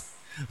fact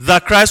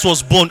that Christ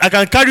was born. I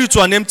can carry you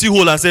to an empty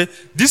hole and say,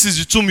 this is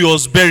the tomb he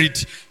was buried.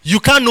 You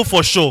can't know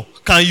for sure,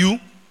 can you?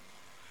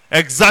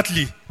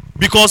 Exactly.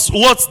 Because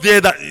what's there,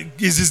 that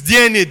is his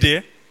DNA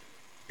there?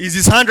 Is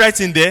his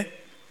handwriting there?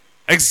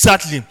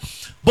 Exactly.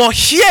 But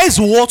here is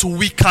what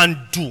we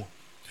can do.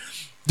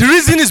 The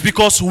reason is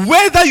because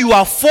whether you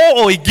are for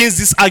or against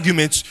this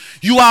argument,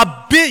 you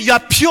are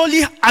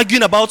purely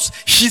arguing about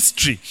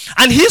history.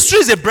 And history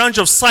is a branch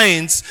of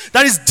science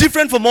that is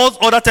different from all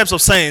other types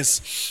of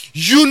science.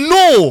 You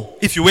know,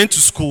 if you went to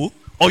school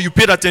or you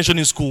paid attention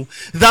in school,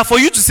 that for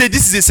you to say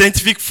this is a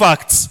scientific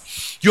fact,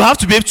 you have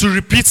to be able to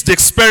repeat the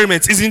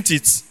experiment, isn't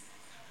it?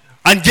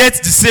 And get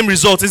the same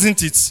result,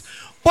 isn't it?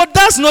 But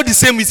that's not the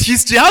same with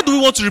history. How do we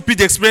want to repeat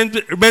the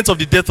experiment of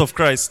the death of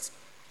Christ?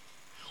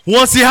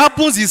 Once it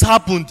happens, it's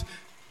happened.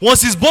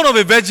 Once he's born of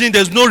a virgin,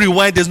 there's no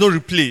rewind, there's no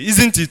replay,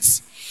 isn't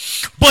it?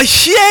 But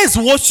here's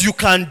what you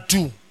can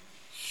do.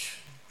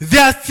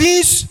 There are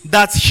things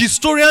that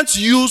historians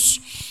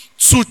use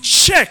to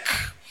check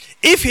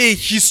if a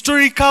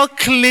historical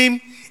claim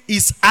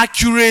is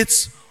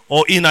accurate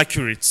or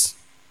inaccurate.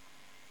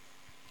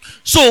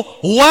 So,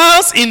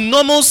 whilst in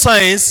normal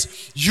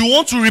science, you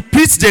want to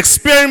repeat the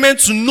experiment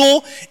to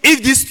know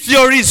if this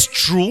theory is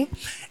true,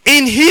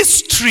 in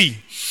history,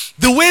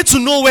 the way to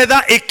know whether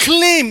a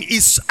claim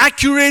is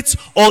accurate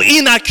or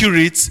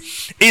inaccurate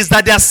is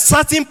that there are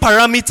certain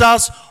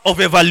parameters of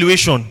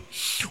evaluation.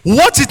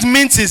 What it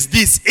means is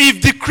this: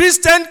 if the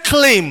Christian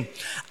claim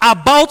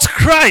about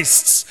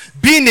Christ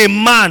being a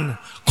man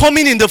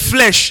coming in the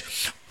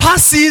flesh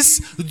passes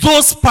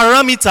those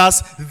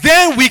parameters,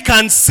 then we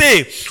can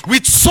say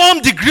with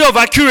some degree of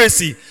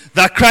accuracy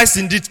that Christ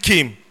indeed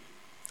came.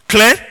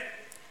 Clear?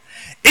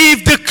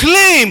 If the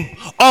claim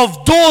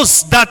of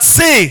those that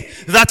say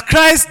that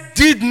Christ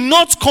did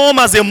not come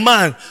as a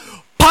man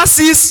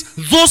passes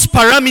those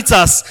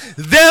parameters,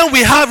 then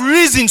we have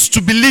reasons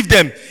to believe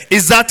them.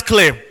 Is that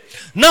clear?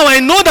 Now I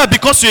know that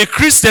because you're a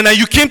Christian and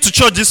you came to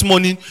church this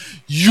morning,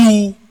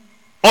 you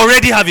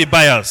already have a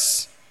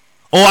bias.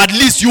 Or at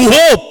least you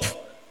hope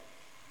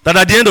that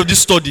at the end of this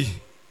study,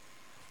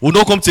 we'll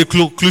not come to a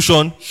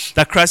conclusion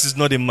that Christ is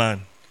not a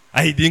man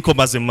and he didn't come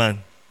as a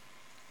man.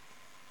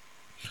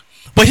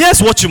 But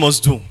here's what you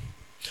must do.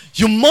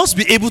 You must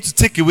be able to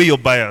take away your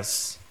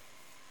bias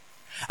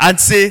and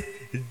say,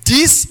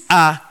 these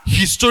are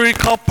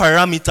historical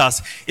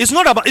parameters. These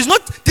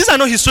are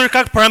not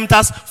historical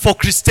parameters for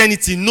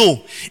Christianity.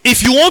 No.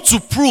 If you want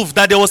to prove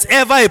that there was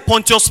ever a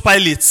Pontius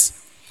Pilate,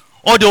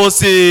 or there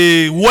was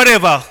a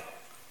whatever,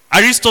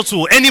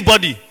 Aristotle,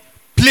 anybody,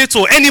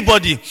 Plato,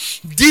 anybody,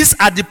 these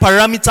are the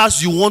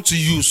parameters you want to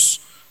use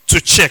to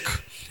check.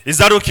 Is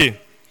that okay?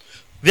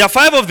 There are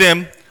 5 of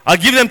them. I'll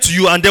give them to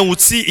you and then we'll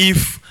see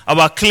if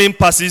our claim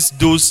passes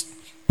those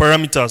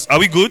parameters. Are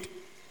we good?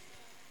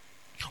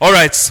 All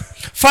right.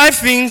 5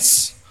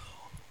 things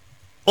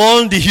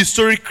on the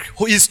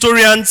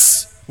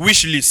historian's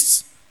wish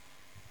list.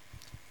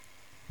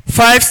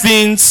 5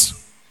 things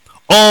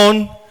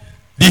on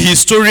the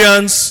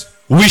historian's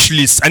wish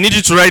list. I need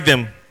you to write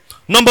them.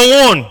 Number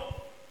 1,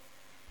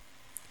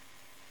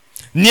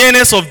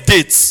 nearness of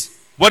dates.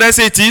 What did I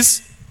say it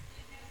is?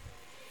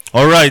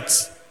 All right.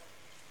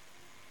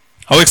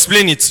 I'll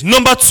explain it.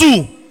 Number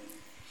 2,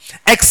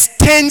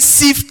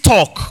 extensive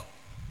talk.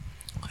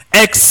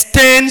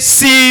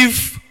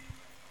 Extensive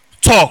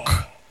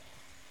talk.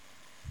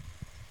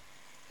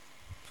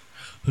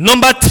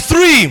 Number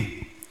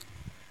 3,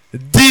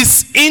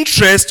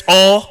 disinterest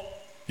or,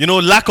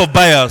 lack of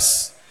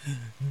bias.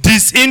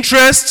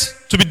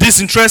 Disinterest, to be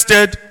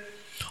disinterested,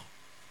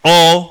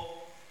 or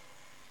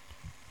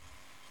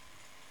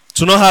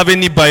to not have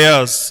any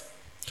bias.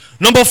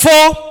 Number 4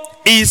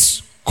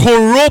 is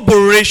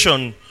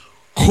corroboration.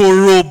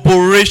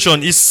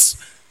 Corroboration is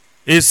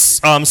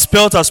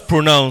spelled as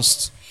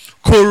pronounced.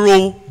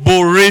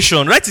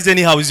 Corroboration. Write it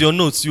anyhow. It's your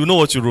notes. You know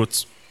what you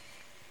wrote.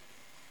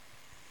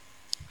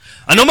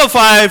 And number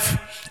 5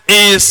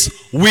 is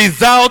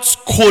without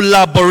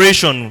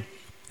collaboration.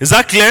 Is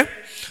that clear?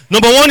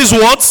 Number 1 is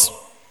what?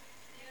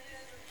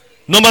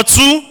 Number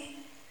 2?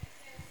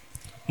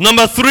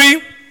 Number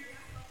 3?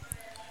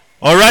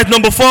 Alright,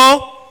 number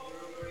 4?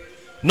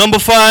 Number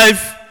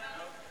 5?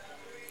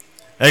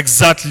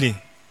 Exactly.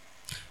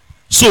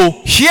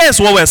 So, here's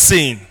what we're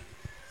saying.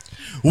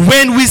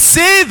 When we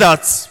say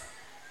that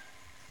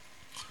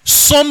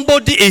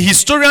a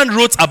historian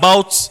wrote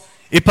about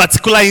a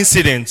particular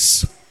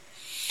incident,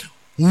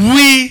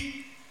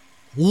 we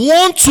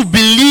want to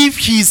believe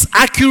he is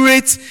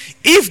accurate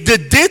if the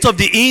date of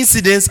the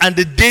incident and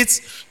the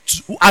date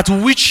at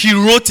which he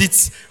wrote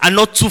it are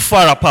not too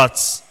far apart.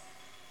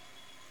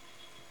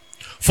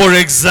 For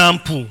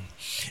example,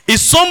 if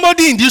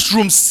somebody in this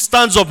room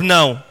stands up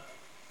now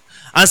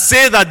and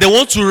say that they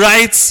want to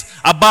write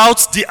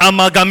about the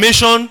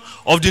amalgamation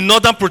of the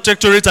Northern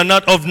Protectorate and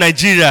of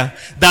Nigeria,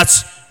 that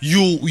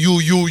you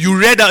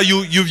read,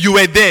 you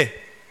were there,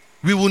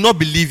 we will not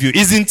believe you,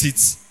 isn't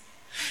it?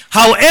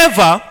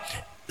 However,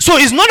 so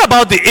it's not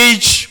about the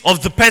age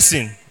of the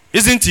person,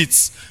 isn't it?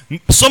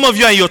 Some of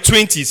you are in your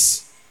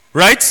 20s,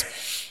 right?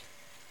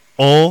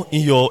 Or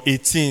in your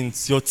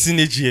 18s, your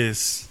teenage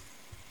years.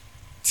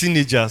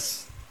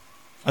 Teenagers.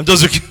 I'm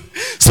just looking.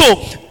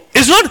 So,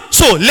 it's not,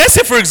 so let's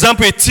say for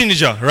example a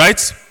teenager, right?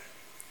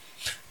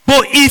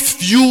 But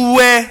if you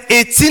were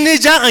a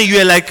teenager and you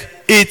were like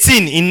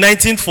 18 in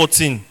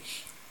 1914,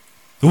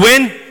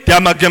 when the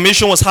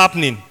amalgamation was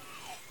happening,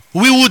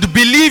 we would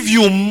believe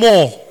you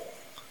more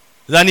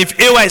than if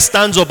AY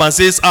stands up and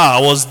says,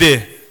 I was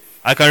there.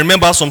 I can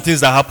remember some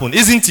things that happened,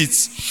 isn't it?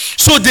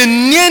 So the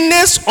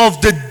nearness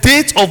of the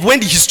date of when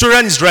the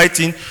historian is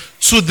writing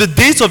to the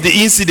date of the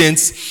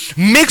incidents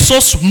makes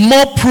us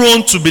more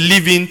prone to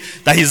believing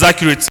that he's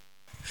accurate.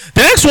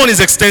 The next one is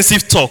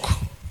extensive talk.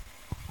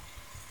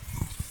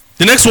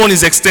 The next one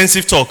is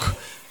extensive talk.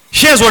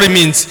 Here's what it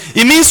means.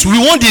 It means we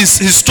want this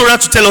historian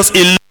to tell us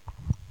a lot.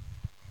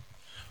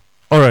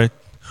 All right.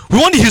 We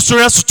want the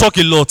historians to talk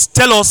a lot,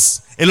 tell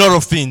us a lot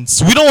of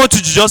things. We don't want you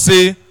to just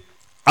say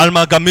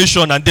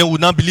amalgamation and then we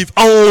not believe,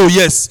 oh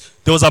yes,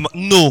 there was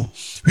no.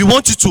 We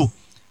want you to,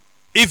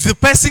 if the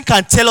person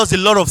can tell us a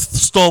lot of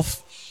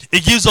stuff,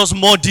 it gives us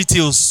more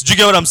details. Do you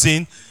get what I'm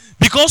saying?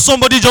 Because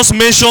somebody just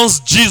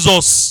mentions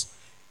Jesus.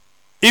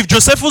 If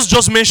Josephus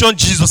just mentioned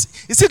Jesus,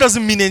 it still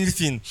doesn't mean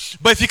anything.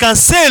 But if he can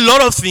say a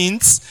lot of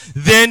things,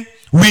 then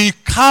we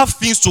have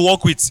things to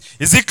work with.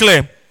 Is it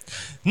clear?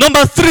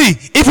 Number 3,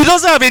 if he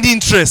doesn't have any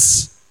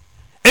interest,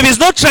 if he's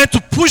not trying to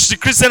push the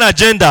Christian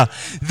agenda,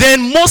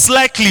 then most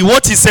likely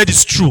what he said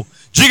is true.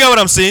 Do you get what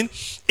I'm saying?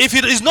 If he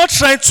is not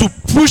trying to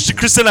push the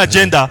Christian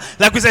agenda,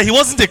 like we said, he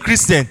wasn't a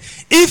Christian.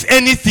 If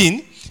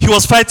anything, he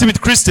was fighting with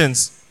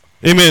Christians.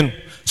 Amen.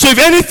 So if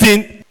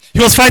anything, he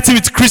was fighting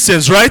with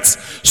Christians, right?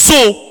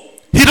 So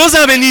he doesn't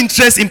have any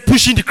interest in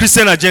pushing the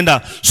Christian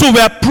agenda. So we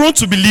are prone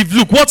to believe,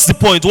 look, what's the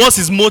point? What's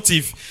his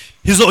motive?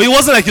 It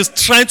wasn't like he's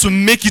trying to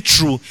make it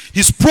true.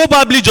 He's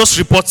probably just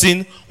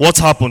reporting what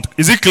happened.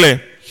 Is it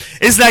clear?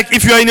 It's like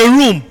if you are in a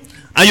room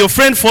and your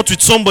friend fought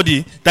with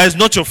somebody that is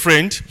not your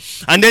friend,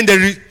 and then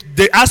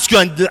they ask you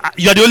and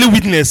you are the only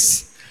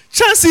witness.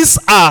 Chances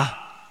are,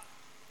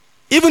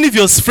 even if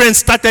your friend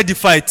started the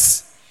fight,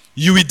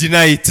 you will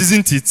deny it,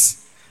 isn't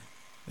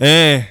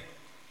it?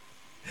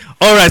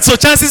 Alright, so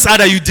chances are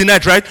that you deny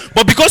it, right?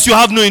 But because you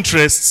have no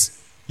interest,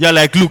 you're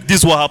like, look,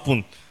 this is what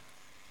happened.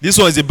 This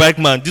one is a bike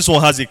man. This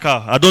one has a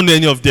car. I don't know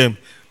any of them.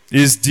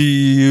 It's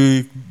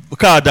the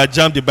car that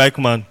jammed the bike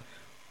man.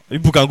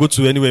 People can go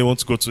to anywhere you want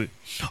to go to.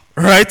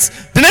 Right?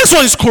 The next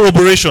one is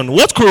corroboration.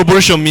 What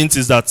corroboration means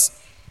is that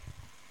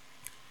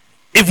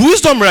if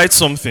Wisdom writes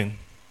something,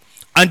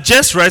 and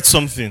Jess writes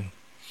something,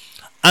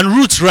 and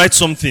Ruth writes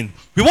something,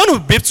 we want to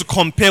be able to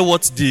compare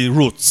what they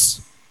wrote.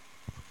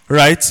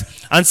 Right?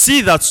 And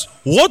see that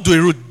what they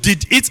wrote,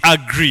 did it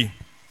agree?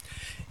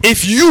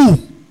 If you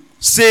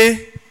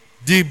say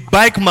the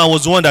bike man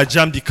was the one that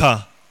jammed the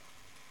car,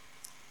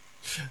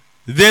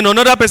 then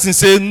another person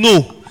say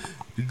no,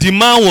 the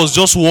man was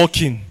just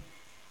walking,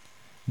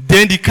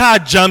 then the car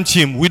jammed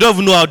him, we don't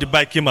even know how the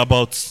bike came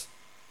about.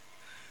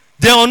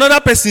 Then another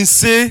person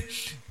say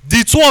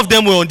the two of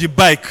them were on the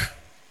bike,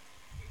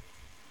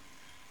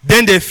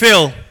 then they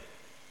fell,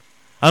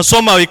 and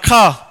somehow a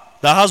car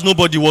that has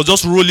nobody was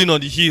just rolling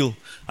on the hill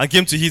and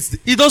came to hit.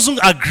 It doesn't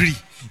agree.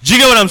 Do you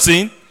get what I'm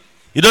saying?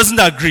 It doesn't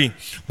agree.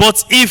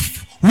 But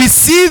if we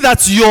see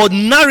that your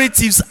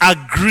narratives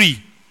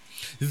agree,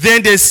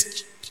 then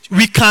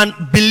we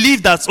can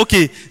believe that,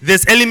 okay,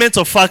 there's elements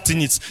of fact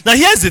in it. Now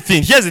here's the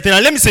thing,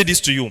 and let me say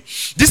this to you.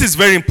 This is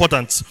very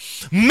important.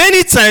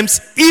 Many times,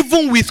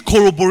 even with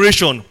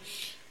corroboration,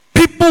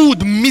 people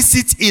would miss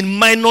it in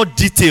minor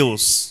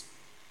details.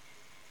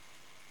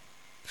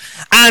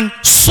 And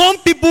some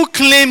people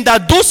claim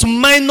that those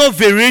minor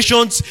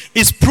variations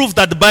is proof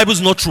that the Bible is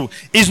not true.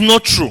 It's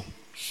not true.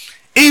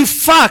 In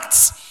fact,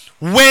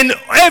 when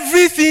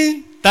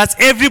everything that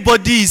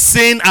everybody is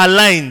saying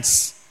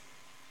aligns,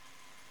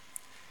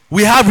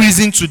 we have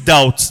reason to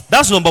doubt.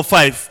 That's number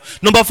 5.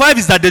 Number 5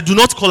 is that they do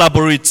not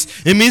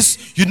collaborate. It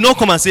means you do not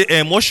come and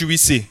say, what should we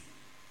say?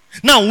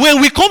 Now, when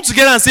we come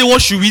together and say,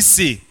 what should we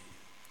say?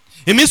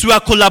 It means we are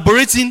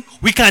collaborating.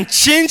 We can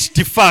change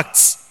the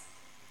facts.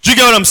 Do you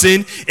get what I'm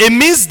saying? It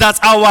means that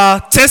our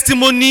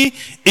testimony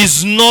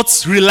is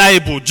not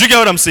reliable. Do you get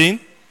what I'm saying?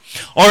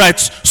 All right.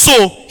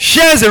 So,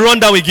 here's a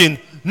rundown again.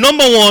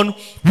 Number one,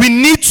 we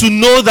need to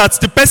know that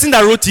the person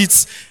that wrote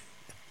it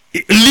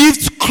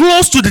lived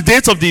close to the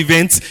date of the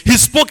event. He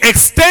spoke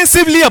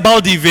extensively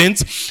about the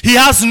event. He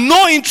has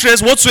no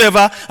interest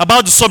whatsoever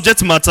about the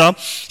subject matter.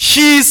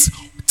 His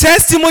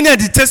testimony and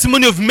the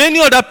testimony of many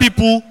other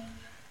people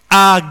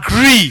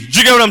agree. Do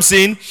you get what I'm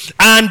saying?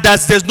 And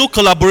that there's no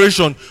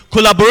collaboration.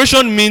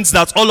 Collaboration means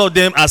that all of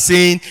them are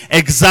saying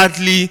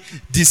exactly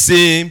the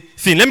same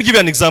thing. Let me give you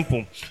an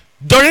example.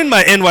 During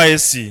my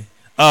NYSC,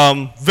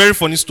 very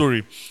funny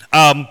story.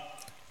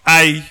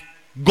 I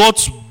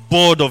got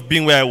bored of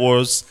being where I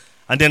was,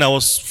 and then I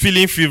was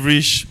feeling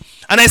feverish.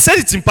 And I said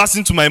it in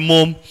passing to my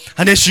mom,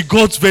 and then she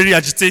got very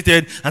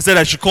agitated and said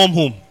I should come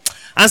home.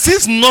 And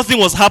since nothing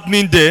was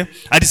happening there,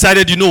 I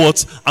decided, you know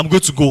what, I'm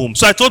going to go home.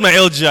 So I told my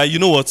LGI, you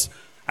know what,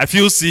 I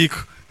feel sick.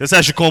 They said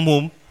I should come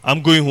home.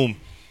 I'm going home.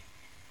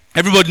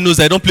 Everybody knows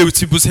I don't play with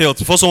people's health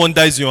before someone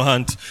dies in your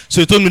hand.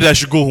 So he told me that I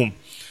should go home.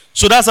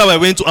 So that's how I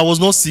went to, I was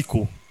not sick.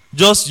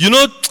 Just, you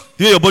know,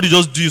 the way your body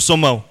just do you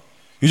somehow.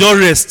 You just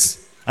rest,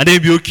 and then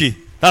you'll be okay.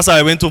 That's how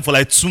I went home for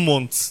like 2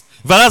 months.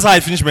 But that's how I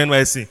finished my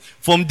NYSC.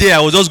 From there, I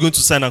was just going to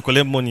sign and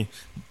collect money.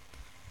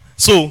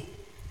 So,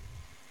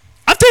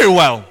 after a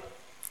while,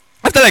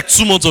 after like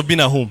 2 months of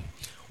being at home,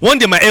 one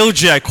day my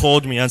LGI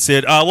called me and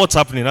said, what's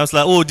happening? I was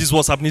like, oh, this is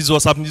what's happening, this is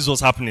what's happening, this is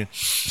what's happening.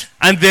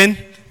 And then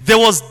there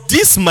was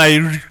this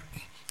man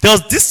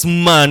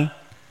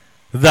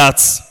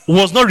that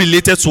was not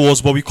related to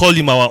us, but we call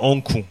him our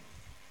uncle.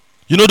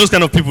 You know those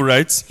kind of people,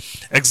 right?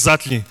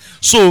 Exactly.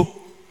 So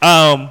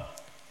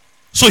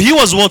he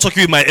was the one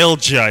talking with my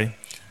LGI,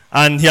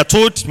 and he had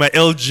told my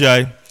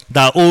LGI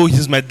that, oh,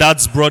 he's my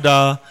dad's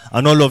brother,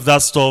 and all of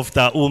that stuff,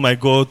 that, oh my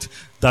God,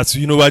 that,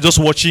 you know, we're just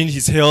watching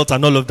his health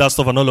and all of that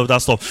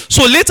stuff.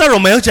 So later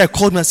on, my LGI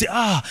called me and said,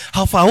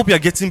 how far? I hope you're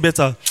getting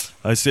better.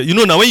 I said, you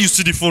know, now when you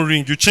see the phone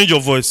ring, you change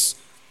your voice.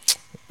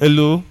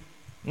 Hello?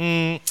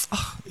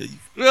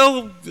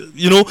 Well,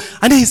 you know,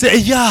 and then he said,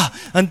 yeah,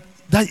 and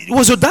that it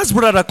was your dad's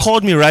brother that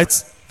called me, right?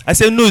 I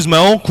said, no, it's my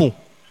uncle.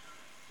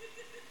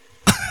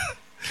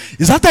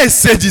 It's after I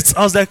said it,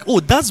 I was like, oh,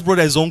 dad's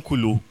brother is uncle.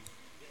 Oh.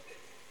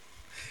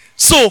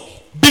 So,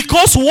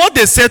 because what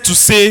they said to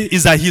say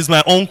is that he's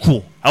my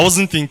uncle, I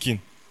wasn't thinking.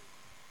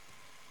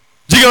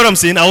 Do you get what I'm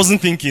saying? I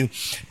wasn't thinking.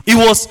 It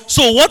was,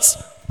 so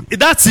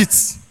that's it.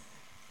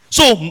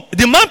 So,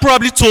 the man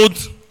probably told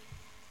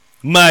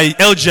my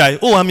LGI,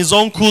 oh, I'm his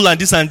uncle and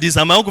this,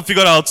 and my uncle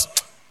figured out,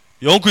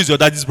 your uncle is your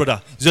daddy's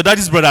brother. Is your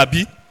daddy's brother,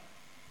 Abi?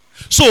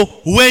 So,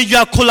 when you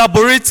are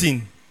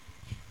collaborating,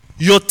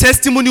 your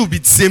testimony will be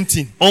the same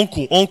thing.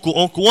 Uncle.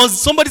 Once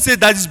somebody says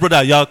daddy's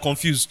brother, you are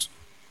confused.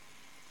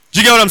 Do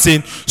you get what I'm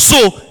saying?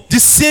 So, the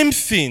same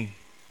thing.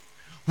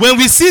 When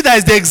we see that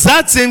it's the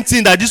exact same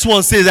thing that this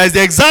one says, that it's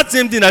the exact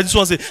same thing that this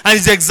one says, and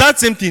it's the exact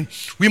same thing,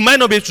 we might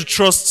not be able to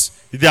trust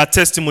their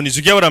testimonies.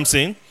 You get what I'm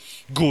saying?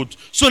 Good.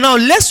 So now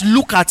let's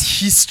look at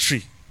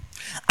history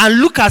and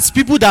look at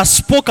people that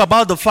spoke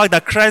about the fact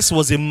that Christ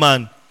was a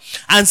man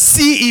and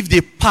see if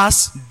they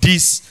pass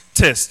this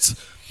test.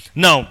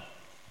 Now,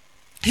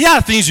 here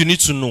are things you need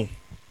to know.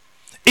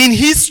 In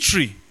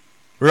history,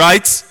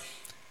 right,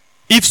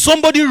 if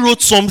somebody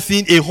wrote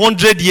something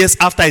 100 years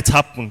after it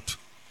happened,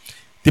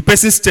 the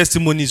person's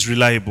testimony is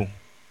reliable.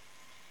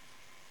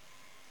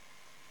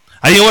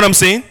 Are you hearing what I'm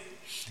saying?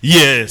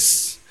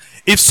 Yes.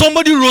 If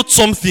somebody wrote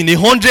something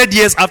 100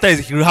 years after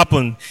it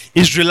happened,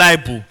 it's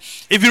reliable.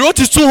 If he wrote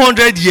it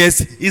 200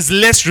 years, it's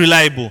less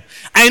reliable.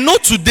 I know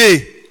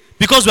today,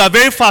 because we are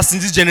very fast in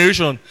this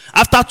generation,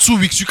 after 2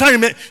 weeks, you can't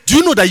remember. Do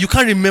you know that you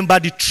can't remember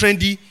the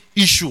trendy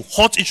issue,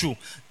 hot issue,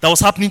 that was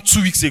happening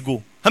 2 weeks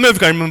ago? How many of you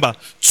can remember?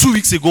 2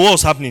 weeks ago, what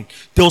was happening?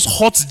 There was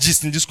hot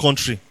gist in this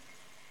country.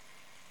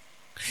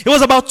 It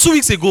was about 2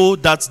 weeks ago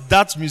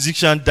that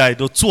musician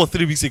died, or 2 or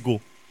 3 weeks ago.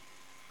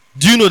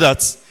 Do you know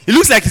that? It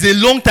looks like it's a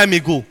long time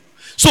ago.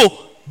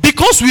 So,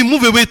 because we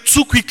move away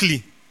too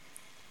quickly,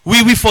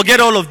 we forget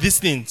all of these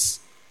things.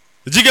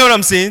 Do you get what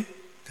I'm saying?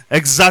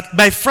 Exactly.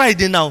 By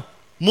Friday now,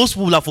 most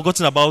people have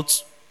forgotten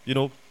about, you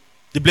know,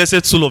 the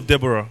blessed soul of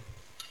Deborah.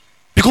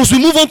 Because we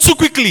move on too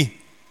quickly.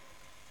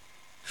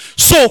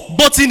 So,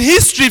 but in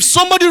history, if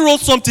somebody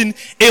wrote something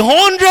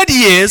 100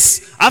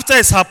 years after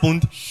it's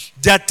happened,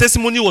 their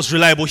testimony was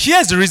reliable.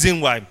 Here's the reason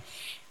why.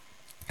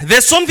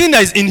 There's something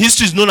that is in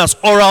history is known as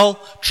oral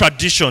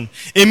tradition.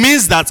 It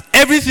means that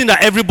everything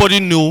that everybody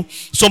knew,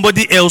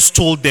 somebody else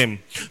told them.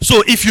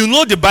 So if you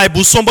know the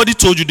Bible, somebody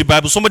told you the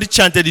Bible, somebody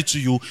chanted it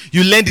to you,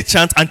 you learn the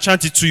chant and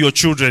chant it to your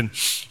children.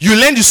 You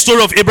learn the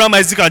story of Abraham,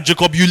 Isaac, and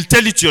Jacob, you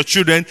tell it to your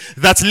children,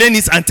 that learn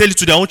it and tell it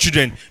to their own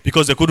children,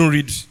 because they couldn't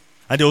read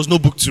and there was no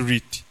book to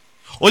read.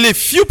 Only a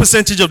few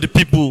percentage of the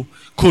people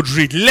could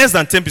read. Less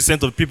than 10% of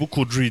the people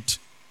could read.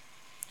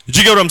 Do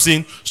you get what I'm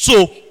saying?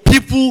 So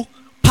people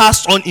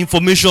passed on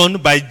information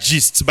by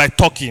gist, by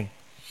talking.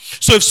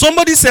 So if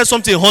somebody says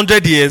something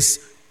 100 years,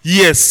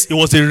 yes, it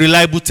was a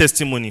reliable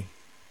testimony.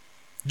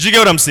 Do you get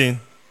what I'm saying?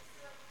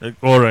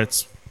 All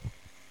right.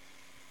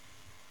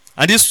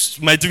 And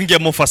this might even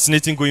get more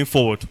fascinating going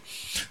forward.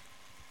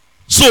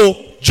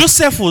 So,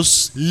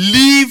 Josephus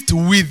lived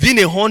within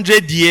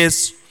 100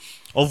 years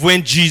of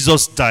when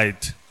Jesus died.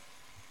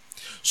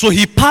 So,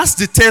 he passed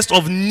the test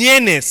of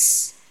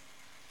nearness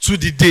to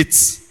the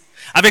date.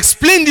 I've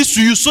explained this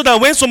to you so that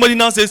when somebody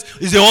now says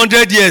it's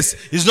 100 years,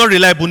 it's not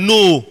reliable.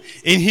 No,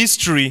 in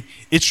history,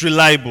 it's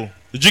reliable.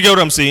 Did you get what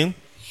I'm saying?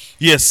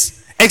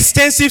 Yes.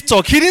 Extensive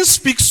talk. He didn't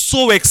speak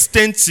so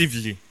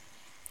extensively,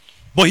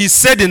 but he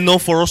said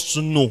enough for us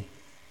to know.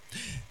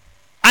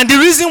 And the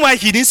reason why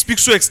he didn't speak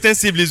so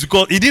extensively is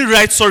because he didn't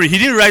write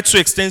so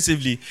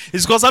extensively.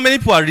 It's because how many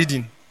people are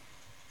reading?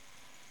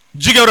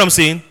 Do you get what I'm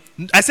saying?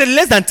 I said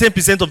less than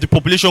 10% of the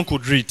population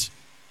could read.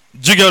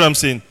 Do you get what I'm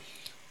saying?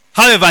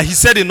 However, he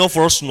said enough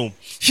for us to know.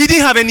 He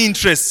didn't have any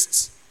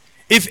interest.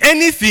 If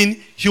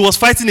anything, he was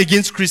fighting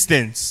against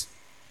Christians.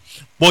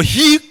 But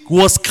he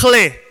was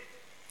clear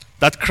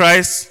that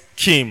Christ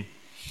came.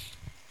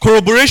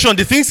 Corroboration,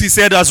 the things he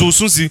said, as we'll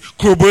soon see,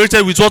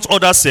 corroborated with what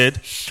others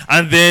said.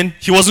 And then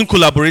he wasn't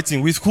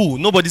collaborating with who?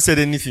 Nobody said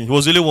anything. He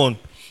was the only one.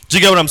 Do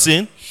you get what I'm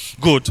saying?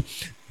 Good.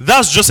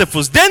 That's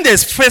Josephus. Then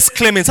there's First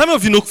Clement. How many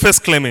of you know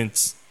First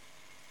Clement?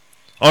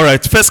 All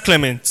right, First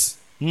Clement.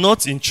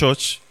 Not in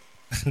church.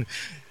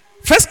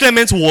 First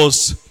Clement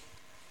was,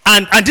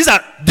 and these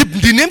are,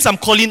 the names I'm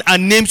calling are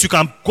names you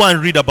can go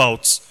and read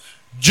about.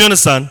 Do you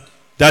understand?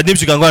 There are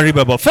names you can go and read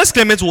about. First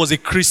Clement was a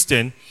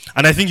Christian,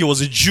 and I think he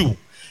was a Jew.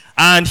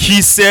 And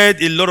he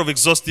said a lot of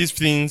exhaustive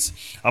things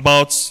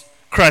about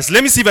Christ.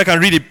 Let me see if I can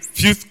read a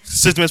few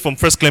statements from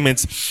First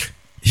Clement.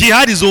 He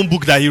had his own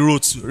book that he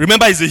wrote.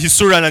 Remember, he's a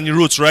historian and he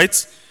wrote,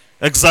 right?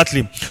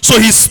 Exactly. So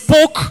he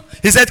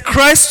said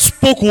Christ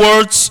spoke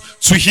words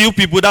to heal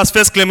people. That's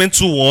First Clement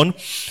 2:1.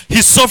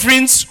 His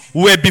sufferings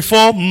were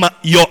before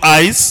your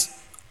eyes.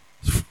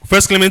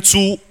 First Clement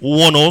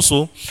 2:1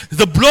 also.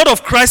 The blood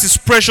of Christ is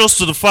precious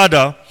to the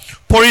Father,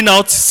 pouring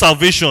out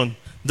salvation.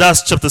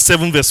 That's chapter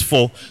 7 verse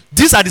 4.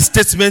 These are the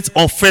statements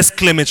of First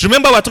Clement.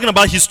 Remember, we're talking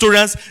about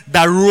historians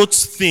that wrote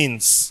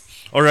things.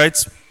 All right.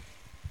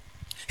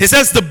 He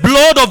says the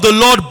blood of the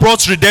Lord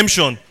brought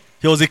redemption.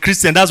 He was a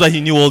Christian. That's why he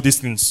knew all these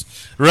things.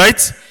 Right?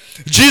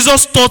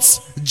 Jesus taught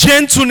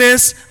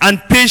gentleness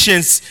and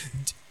patience.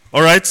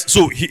 All right?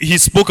 So he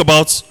spoke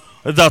about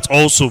that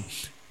also.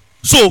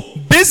 So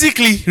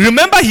basically,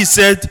 remember he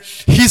said,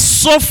 his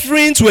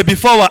sufferings were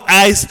before our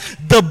eyes.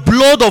 The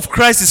blood of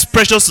Christ is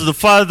precious to the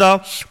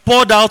Father,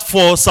 poured out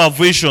for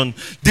salvation.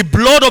 The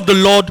blood of the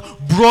Lord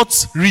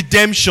brought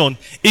redemption.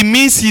 It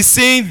means he's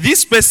saying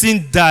this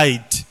person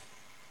died.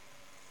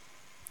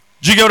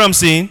 Do you get what I'm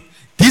saying?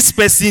 This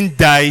person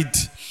died,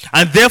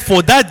 and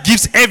therefore that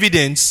gives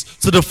evidence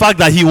to the fact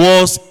that he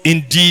was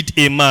indeed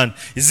a man.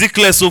 Is it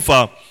clear so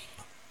far?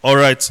 All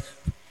right.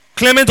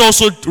 Clement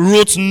also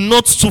wrote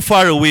not too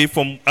far away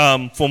from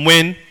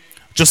when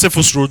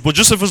Josephus wrote, but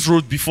Josephus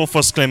wrote before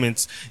First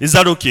Clement. Is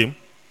that okay?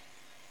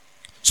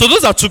 So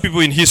those are two people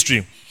in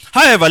history.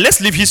 However,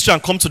 let's leave history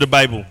and come to the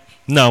Bible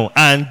now,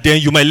 and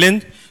then you might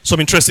learn some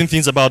interesting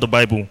things about the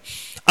Bible.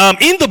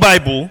 In the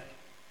Bible,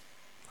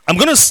 I'm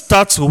going to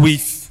start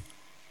with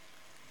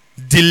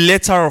the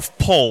letter of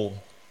Paul,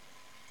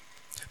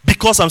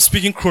 because I'm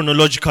speaking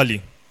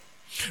chronologically.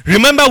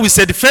 Remember, we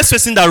said the first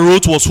person that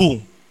wrote was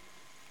who?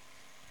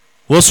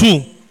 Was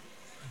who?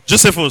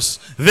 Josephus.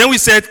 Then we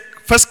said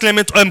First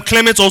Clement.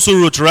 Clement also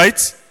wrote,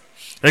 right?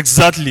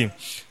 Exactly.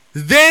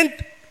 Then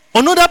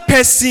another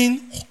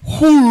person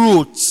who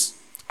wrote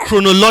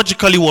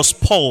chronologically was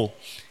Paul.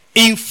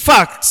 In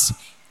fact,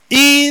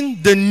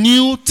 in the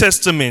New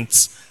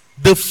Testament,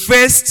 the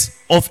first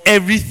of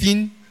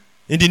everything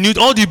in the New,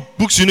 all the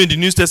books you know in the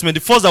New Testament,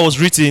 the first that was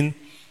written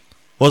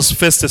was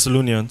First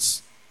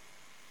Thessalonians.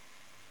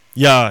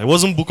 Yeah, it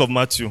wasn't Book of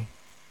Matthew. It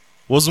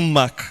wasn't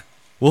Mark.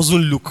 It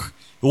wasn't Luke.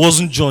 It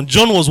wasn't John.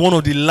 John was one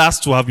of the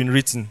last to have been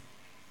written.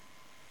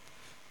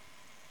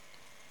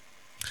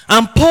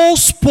 And Paul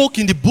spoke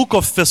in the book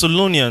of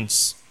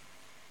Thessalonians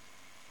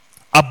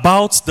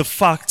about the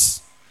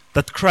fact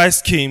that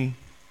Christ came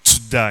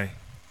to die.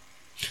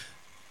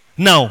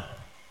 Now,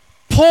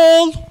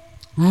 Paul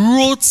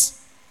wrote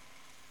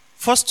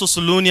 1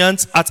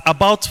 Thessalonians at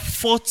about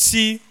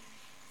 40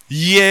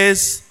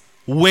 years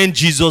when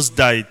Jesus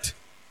died.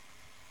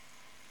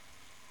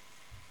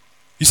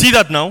 You see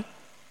that now?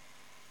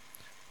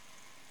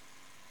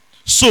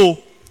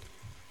 So,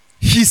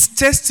 his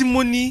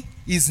testimony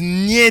is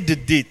near the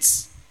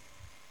date.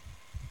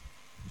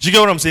 Do you get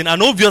what I'm saying?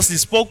 And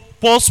obviously,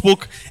 Paul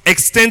spoke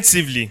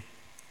extensively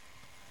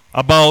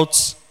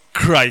about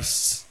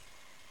Christ.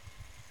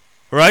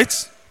 Right?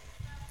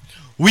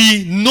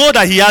 We know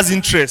that he has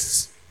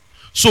interests.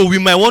 So we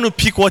might want to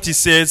pick what he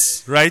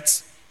says,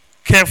 right?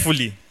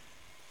 Carefully.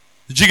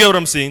 Did you get what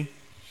I'm saying?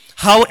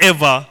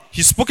 However,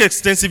 he spoke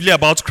extensively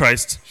about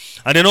Christ.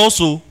 And then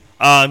also,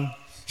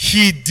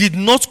 he did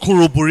not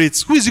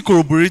corroborate. Who is he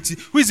corroborating?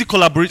 Who is he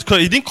collaborating?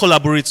 He didn't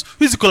collaborate.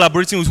 Who is he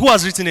collaborating with? Who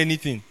has written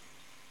anything?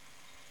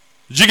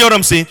 Did you get what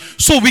I'm saying?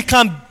 So we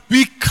can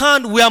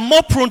we are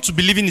more prone to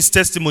believing his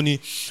testimony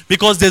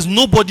because there's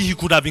nobody he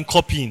could have been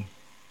copying.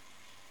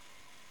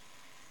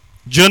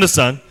 Do you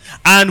understand?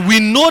 And we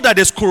know that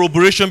there's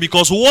corroboration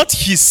because what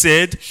he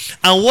said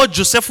and what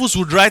Josephus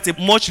would write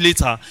much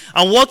later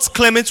and what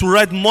Clement would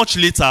write much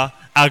later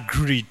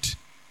agreed.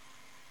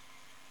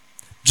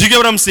 Do you get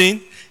what I'm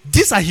saying?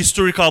 These are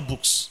historical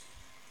books.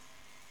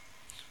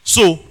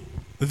 So,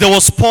 there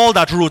was Paul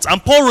that wrote,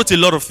 and Paul wrote a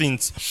lot of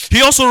things.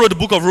 He also wrote the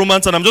book of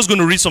Romans, and I'm just going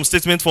to read some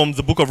statements from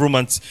the book of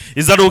Romans.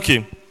 Is that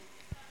okay?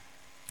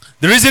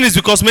 The reason is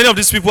because many of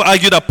these people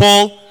argue that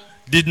Paul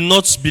did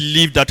not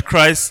believe that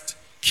Christ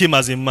came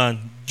as a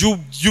man.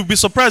 You'll be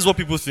surprised what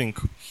people think.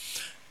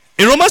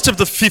 In Romans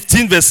chapter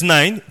 15, verse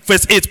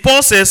 8,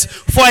 Paul says,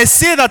 "For I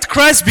say that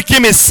Christ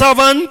became a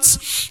servant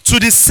to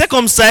the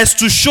circumcised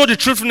to show the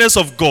truthfulness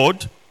of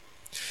God."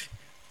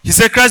 He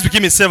said Christ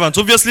became a servant.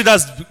 Obviously,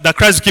 that's that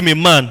Christ became a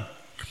man.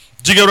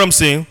 Do you get what I'm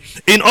saying?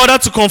 In order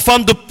to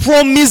confirm the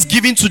promise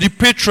given to the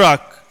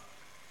patriarch.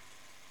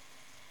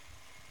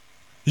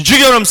 Do you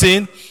get what I'm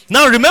saying?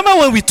 Now, remember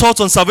when we taught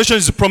on salvation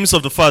is the promise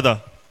of the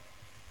Father?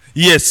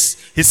 Yes.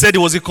 He said it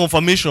was a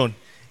confirmation.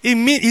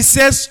 He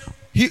says,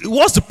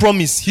 what's the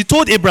promise? He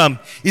told Abraham,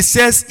 he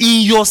says,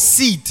 in your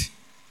seed,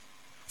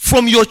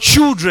 from your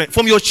children,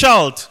 from your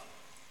child.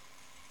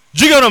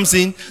 Do you get what I'm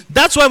saying?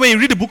 That's why when you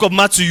read the book of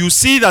Matthew, you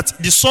see that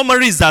the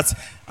summary is that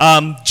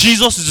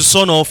Jesus is the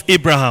son of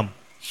Abraham.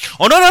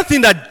 Another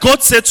thing that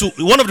God said to,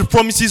 one of the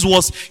promises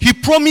was, he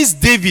promised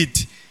David,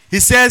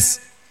 he says,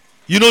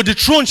 the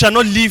throne shall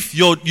not leave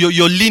your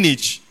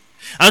lineage.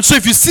 And so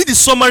if you see the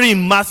summary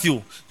in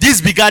Matthew,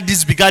 this begat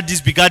this, begat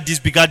this, begat this,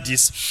 begat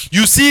this,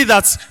 you see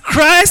that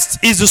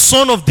Christ is the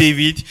son of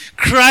David,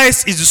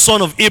 Christ is the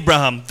son of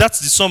Abraham. That's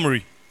the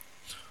summary.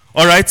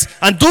 Alright?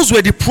 And those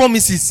were the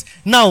promises.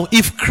 Now,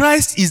 if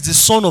Christ is the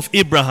son of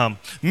Abraham,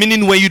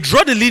 meaning when you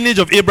draw the lineage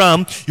of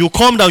Abraham, you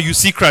come down, you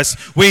see Christ.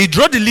 When you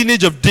draw the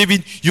lineage of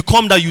David, you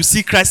come down, you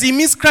see Christ. It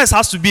means Christ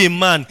has to be a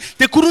man.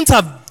 They couldn't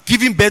have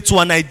given birth to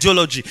an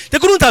ideology. They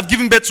couldn't have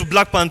given birth to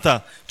Black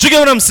Panther. Do you get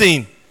what I'm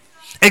saying?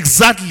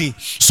 Exactly.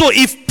 So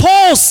if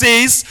Paul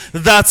says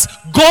that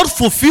God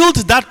fulfilled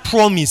that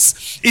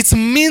promise, it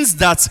means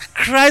that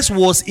Christ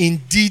was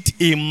indeed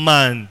a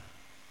man.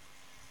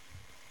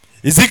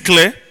 Is it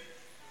clear?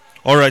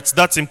 Alright,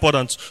 that's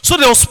important. So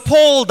there was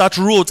Paul that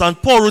wrote, and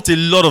Paul wrote a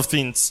lot of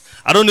things.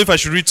 I don't know if I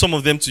should read some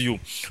of them to you,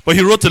 but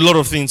he wrote a lot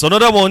of things.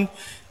 Another one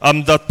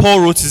that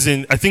Paul wrote is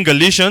in, I think,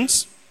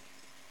 Galatians,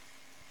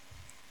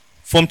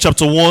 from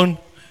chapter 1,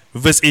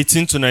 verse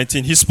 18 to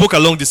 19. He spoke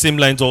along the same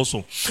lines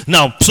also.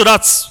 Now, so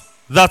that's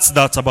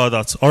that about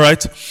that.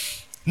 Alright?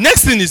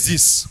 Next thing is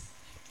this.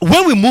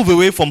 When we move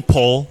away from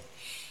Paul,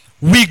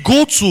 we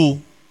go to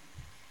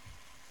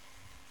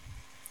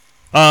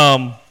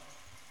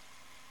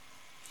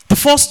the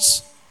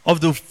first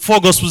of the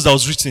four Gospels that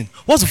was written.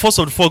 What's the first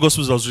of the four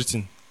Gospels that was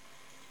written?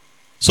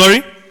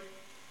 Sorry?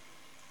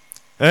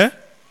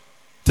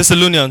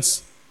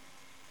 Thessalonians.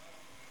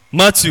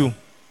 Matthew.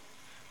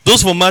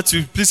 Those for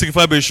Matthew, please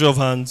signify by a show of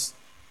hands.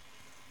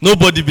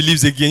 Nobody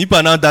believes again. You can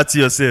announce that to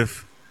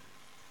yourself.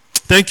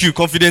 Thank you,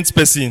 confident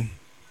person.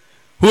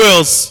 Who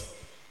else?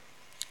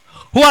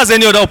 Who has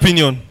any other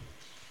opinion?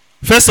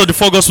 First of the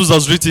four Gospels that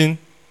was written.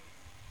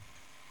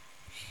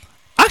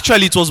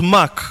 Actually, it was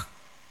Mark.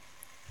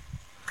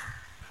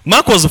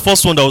 Mark was the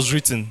first one that was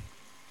written.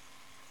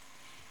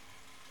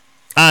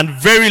 And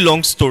very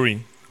long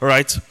story,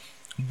 alright?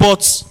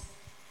 But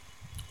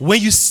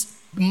when you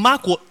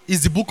Mark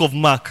is the book of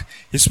Mark.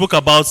 He spoke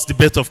about the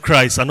birth of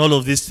Christ and all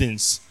of these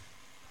things.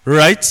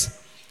 Right?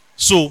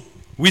 So,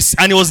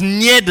 and it was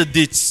near the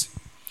dates.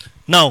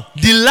 Now,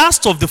 the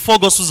last of the four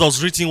Gospels that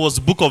was written was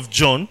the book of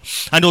John.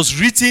 And it was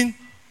written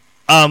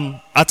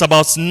at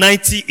about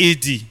 90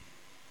 AD.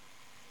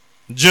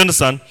 Do you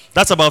understand?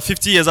 That's about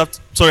 50 years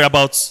after,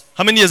 about,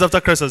 how many years after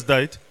Christ has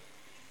died?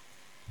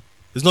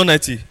 It's not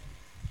 90.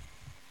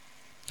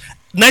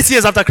 90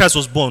 years after Christ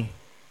was born.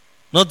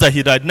 Not that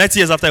he died, 90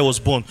 years after he was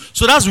born.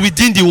 So that's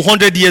within the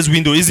 100 years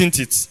window, isn't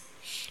it?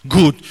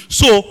 Good.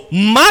 So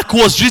Mark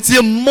was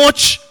written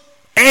much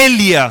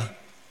earlier.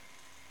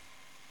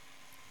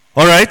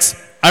 Alright?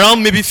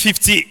 Around maybe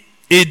 50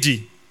 AD.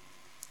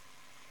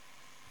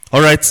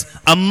 Alright?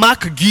 And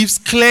Mark gives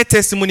clear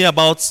testimony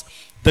about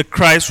the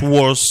Christ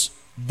was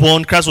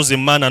born, Christ was a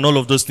man, and all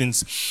of those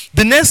things.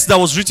 The next that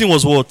was written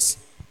was what?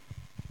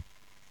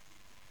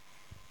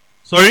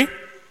 Sorry?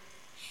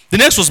 The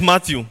next was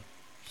Matthew.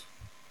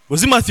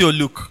 Was it Matthew or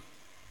Luke?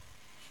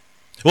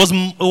 It was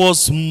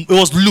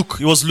Luke.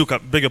 It was Luke. I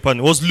beg your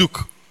pardon. It was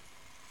Luke.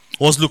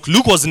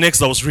 Luke was the next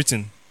that was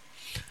written.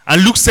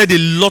 And Luke said a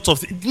lot of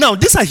things. Now,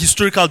 these are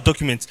historical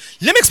documents.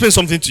 Let me explain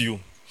something to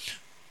you.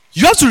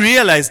 You have to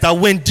realize that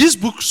when these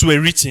books were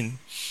written,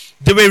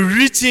 they were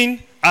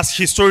written as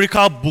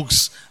historical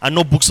books and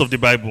not books of the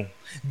Bible.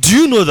 Do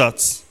you know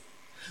that?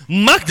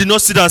 Mark did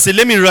not sit down and say,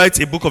 let me write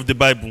a book of the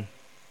Bible.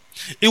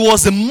 It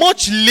was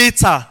much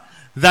later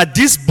that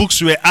these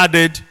books were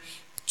added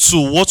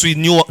to what we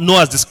know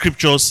as the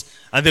scriptures,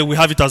 and then we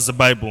have it as the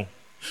Bible.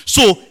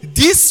 So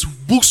these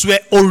books were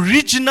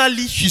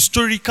originally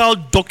historical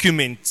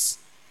documents.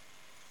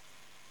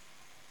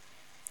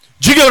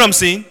 Do you get what I'm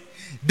saying?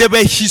 They were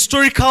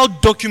historical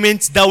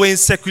documents that were in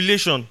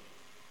circulation.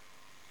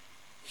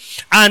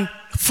 And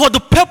for the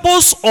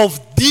purpose of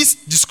this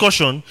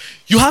discussion,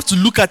 you have to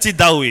look at it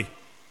that way.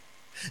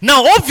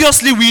 Now,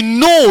 obviously, we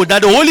know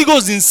that the Holy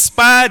Ghost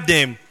inspired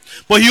them,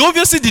 but he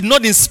obviously did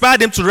not inspire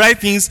them to write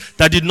things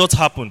that did not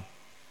happen.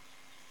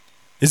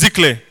 Is it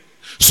clear?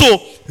 So,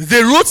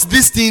 they wrote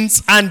these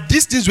things, and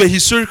these things were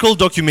historical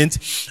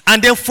documents.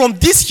 And then from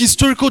this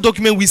historical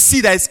document, we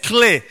see that it's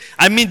clear.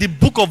 I mean, the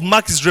book of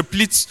Mark is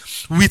replete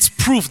with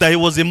proof that he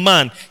was a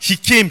man. He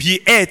came,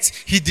 he ate,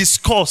 he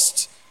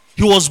discussed.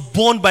 He was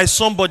born by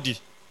somebody.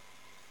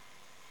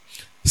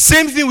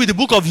 Same thing with the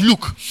book of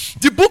Luke.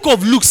 The book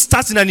of Luke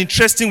starts in an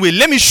interesting way.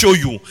 Let me show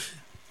you.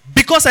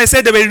 Because I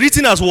said they were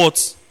written as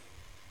what?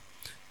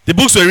 The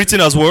books were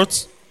written as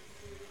what?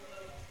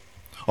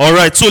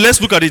 Alright, so let's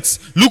look at it.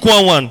 Luke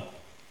 1:1.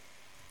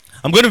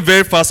 I'm going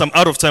very fast. I'm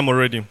out of time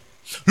already.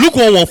 Luke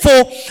 1:1.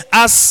 For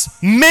as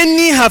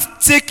many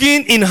have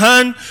taken in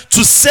hand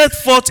to set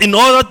forth in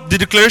order the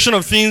declaration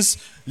of things.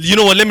 You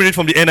know what? Let me read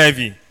from the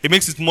NIV. It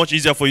makes it much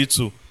easier for you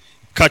to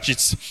catch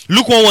it.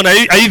 Luke 1:1.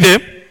 Are you there?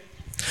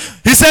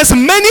 He says,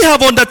 many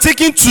have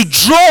undertaken to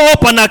draw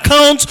up an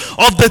account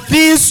of the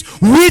things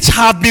which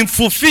have been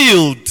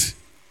fulfilled,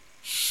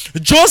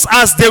 just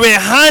as they were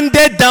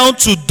handed down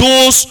to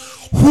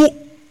those who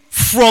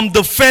from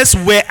the first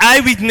were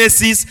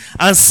eyewitnesses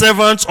and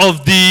servants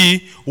of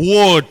the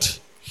word.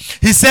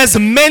 He says,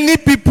 many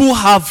people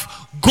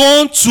have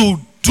gone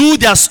to do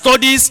their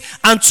studies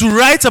and to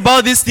write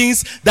about these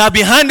things that have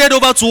been handed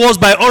over to us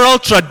by oral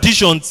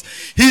traditions.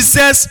 He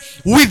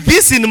says, with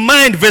this in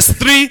mind, verse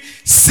 3,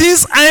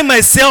 since I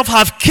myself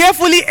have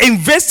carefully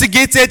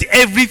investigated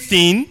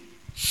everything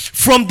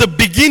from the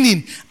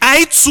beginning,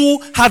 I too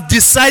have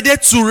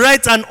decided to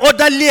write an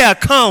orderly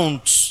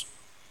account.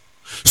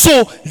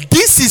 So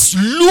this is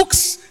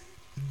Luke's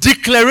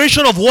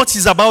declaration of what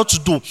he's about to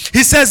do.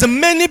 He says,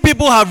 many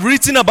people have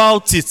written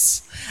about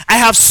it. I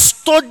have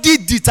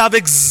studied it, I've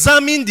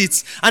examined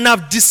it, and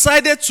I've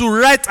decided to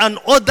write an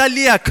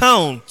orderly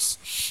account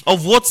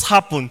of what's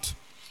happened.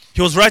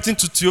 He was writing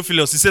to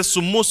Theophilus. He says,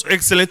 so most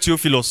excellent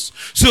Theophilus.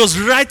 So he was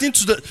writing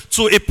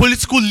to a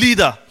political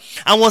leader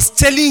and was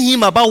telling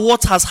him about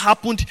what has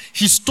happened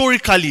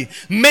historically.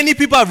 Many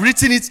people have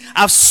written it,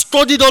 have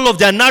studied all of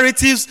their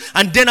narratives,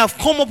 and then have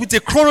come up with a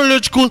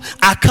chronological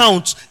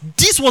account.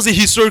 This was a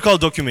historical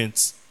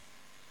document.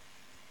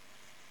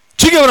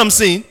 Do you get what I'm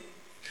saying?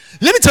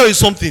 Let me tell you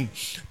something.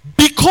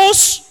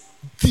 Because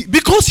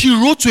he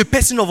wrote to a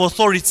person of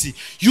authority,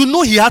 you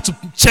know he had to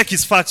check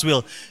his facts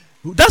well.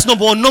 That's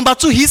number one. Number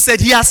two, he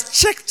said he has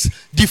checked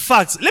the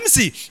facts. Let me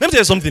tell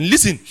you something.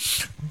 Listen.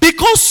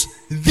 Because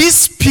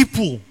these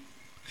people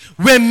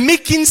were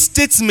making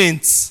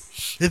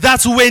statements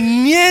that were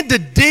near the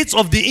date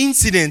of the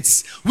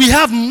incidents, we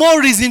have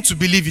more reason to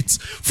believe it.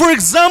 For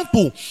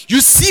example, you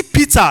see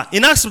Peter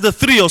in Acts chapter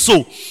 3 or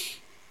so,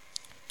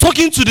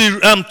 talking to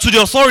the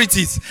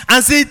authorities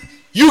and said,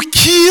 you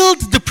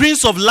killed the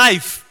Prince of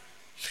Life.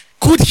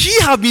 Could he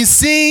have been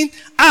saying,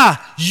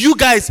 you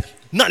guys,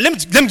 now let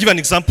me give an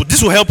example.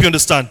 This will help you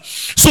understand.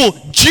 So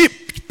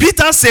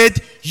Peter said,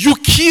 you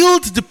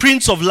killed the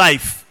Prince of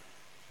Life.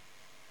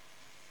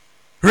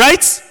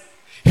 Right?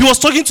 He was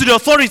talking to the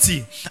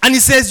authority and he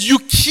says, you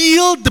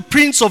killed the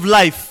Prince of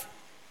Life.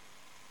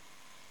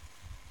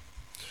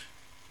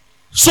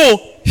 So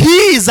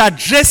he is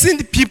addressing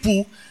the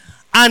people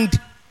and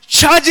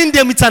charging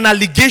them with an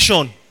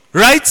allegation,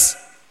 right?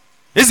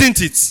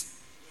 Isn't it?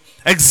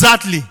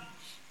 Exactly.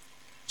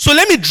 So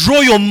let me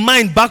draw your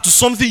mind back to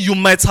something you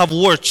might have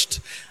watched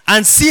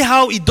and see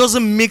how it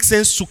doesn't make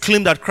sense to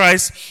claim that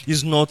Christ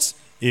is not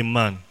a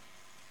man.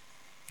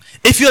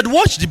 If you had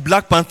watched the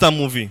Black Panther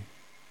movie,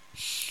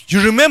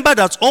 you remember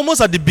that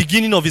almost at the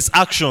beginning of his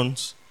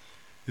actions,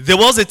 there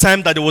was a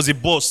time that there was a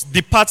boss,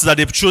 the part that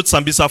they showed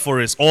Sambisa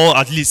Forest, or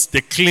at least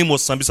the claim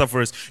was Sambisa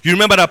Forest. You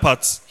remember that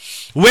part?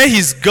 Where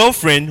his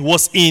girlfriend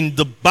was in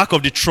the back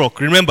of the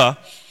truck, remember?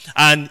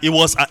 And it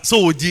was,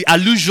 so the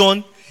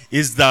allusion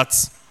is that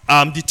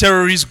the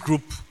terrorist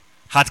group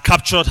had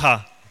captured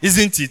her,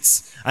 isn't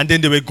it? And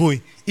then they were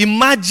going.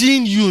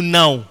 Imagine you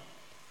now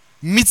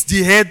meet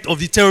the head of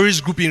the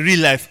terrorist group in real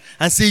life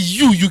and say,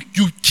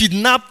 you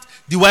kidnapped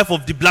the wife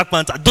of the Black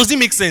Panther. Does it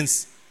make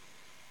sense?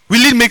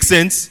 Will it make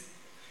sense?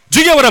 Do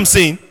you get what I'm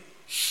saying?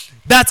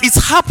 That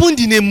it's happened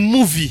in a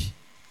movie.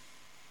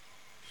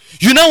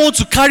 You now want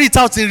to carry it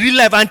out in real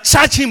life and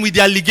charge him with the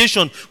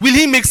allegation. Will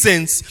he make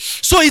sense?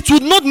 So it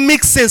would not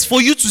make sense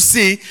for you to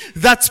say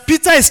that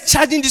Peter is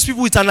charging these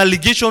people with an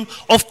allegation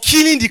of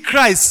killing the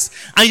Christ.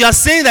 And you are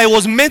saying that it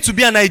was meant to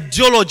be an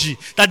ideology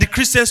that the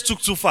Christians took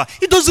too far.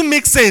 It doesn't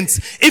make sense.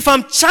 If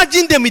I'm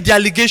charging them with the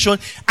allegation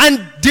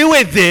and they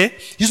were there,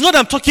 it's not that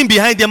I'm talking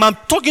behind them, I'm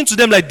talking to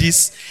them like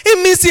this.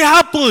 It means it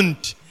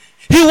happened.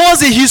 He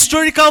was a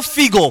historical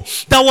figure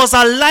that was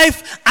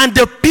alive, and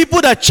the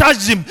people that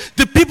charged him,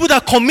 the people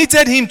that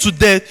committed him to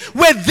death,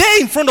 were there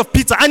in front of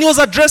Peter, and he was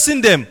addressing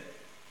them.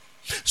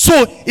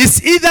 So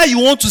it's either you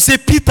want to say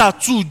Peter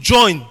too,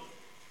 join,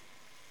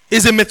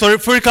 is a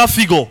metaphorical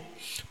figure.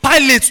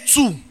 Pilate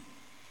too.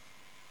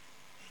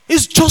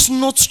 It's just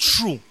not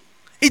true.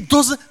 It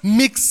doesn't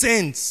make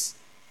sense.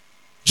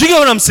 Do you get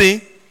what I'm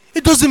saying?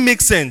 It doesn't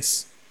make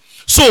sense.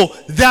 So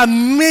there are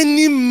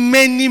many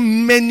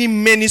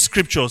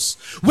scriptures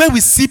where we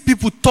see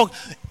people talk.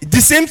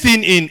 The same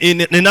thing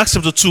in Acts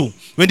chapter 2,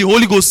 when the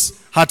Holy Ghost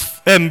had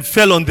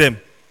fell on them.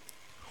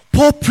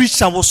 Paul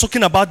preached and was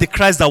talking about the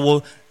Christ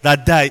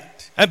that died.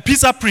 And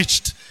Peter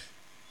preached.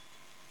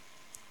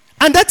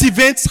 And that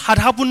event had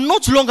happened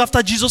not long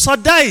after Jesus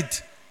had died.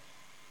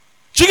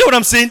 Do you get what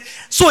I'm saying?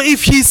 So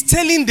if he's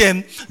telling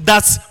them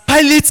that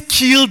Pilate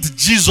killed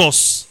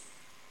Jesus,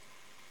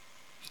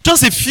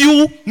 just a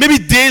few, maybe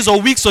days or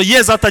weeks or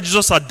years after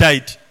Jesus had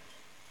died,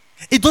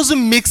 it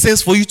doesn't make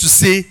sense for you to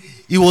say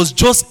it was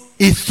just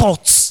a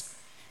thought.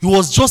 It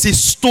was just a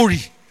story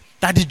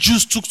that the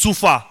Jews took too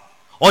far.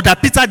 Or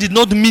that Peter did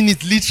not mean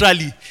it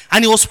literally.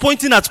 And he was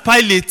pointing at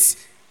Pilate.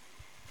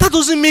 That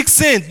doesn't make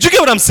sense. Do you get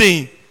what I'm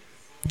saying?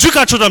 Do you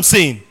catch what I'm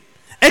saying?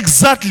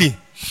 Exactly.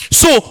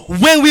 So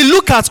when we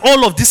look at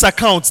all of these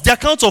accounts, the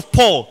account of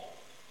Paul,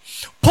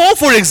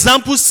 for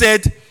example,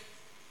 said,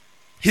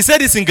 he said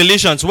this in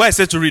Galatians, where I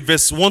said to read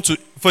verse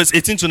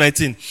 18 to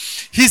 19.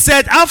 He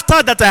said,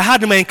 after that I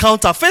had my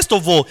encounter, first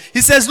of all,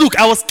 he says, look,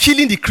 I was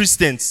killing the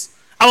Christians.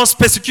 I was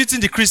persecuting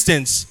the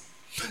Christians.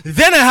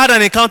 Then I had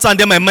an encounter and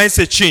then my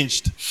mindset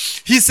changed.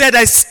 He said,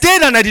 I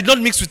stayed and I did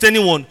not mix with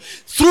anyone.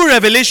 Through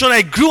revelation,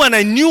 I grew and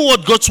I knew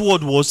what God's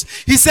word was.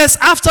 He says,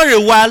 after a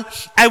while,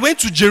 I went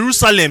to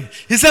Jerusalem.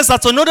 He says,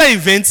 at another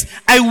event,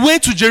 I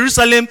went to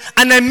Jerusalem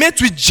and I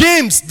met with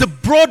James, the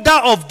brother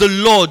of the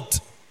Lord.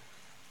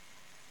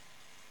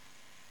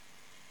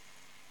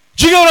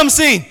 Do you get what I'm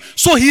saying?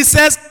 So he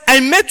says, I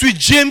met with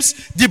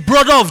James, the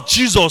brother of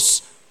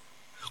Jesus.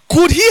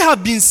 Could he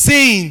have been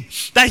saying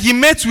that he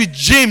met with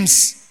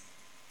James,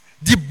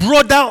 the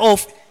brother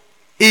of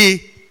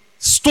a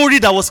story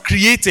that was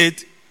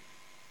created?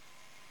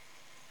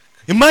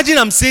 Imagine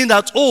I'm saying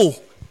that, oh,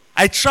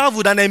 I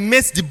traveled and I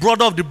met the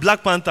brother of the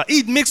Black Panther.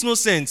 It makes no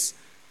sense.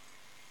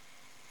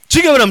 Do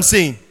you get what I'm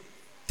saying?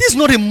 This is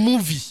not a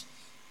movie.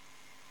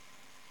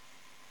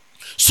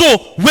 So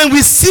when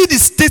we see the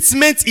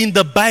statements in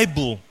the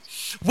Bible,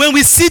 when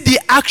we see the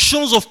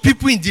actions of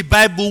people in the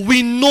Bible,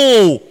 we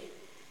know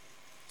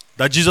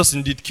that Jesus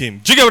indeed came.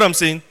 Do you get what I'm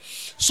saying?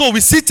 So we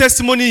see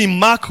testimony in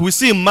Mark, we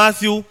see in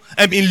Matthew,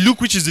 and in Luke,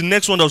 which is the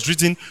next one that was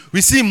written, we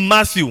see in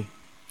Matthew.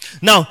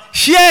 Now,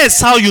 here is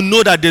how you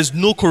know that there's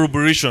no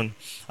corroboration.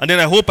 And then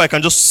I hope I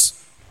can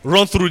just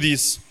run through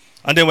this,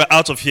 and then we're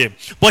out of here.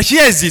 But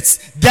here is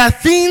it. There are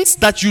things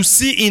that you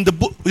see in the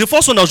book. The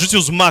first one that was written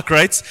was Mark,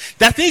 right?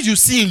 There are things you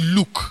see in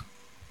Luke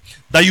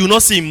that you will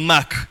not see in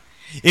Mark.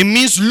 It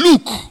means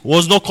Luke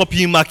was not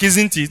copying Mark,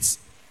 isn't it?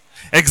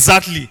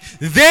 Exactly.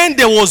 Then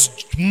there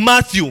was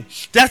Matthew.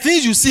 There are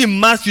things you see in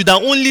Matthew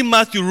that only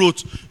Matthew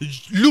wrote.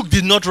 Luke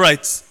did not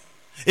write.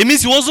 It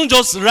means he wasn't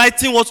just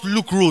writing what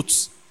Luke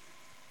wrote.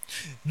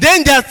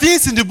 Then there are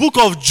things in the book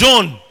of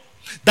John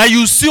that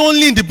you see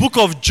only in the book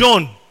of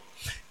John.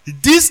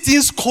 These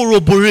things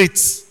corroborate.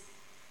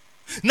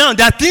 Now,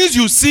 there are things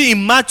you see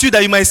in Matthew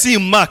that you might see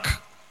in Mark,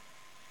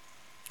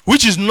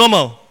 which is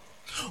normal.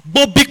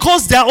 But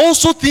because there are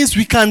also things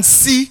we can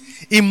see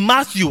in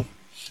Matthew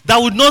that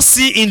we would not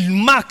see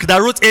in Mark that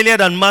wrote earlier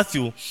than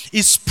Matthew,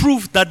 is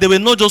proof that they were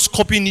not just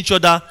copying each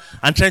other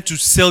and trying to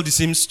sell the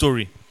same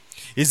story.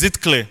 Is it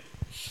clear?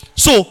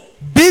 So,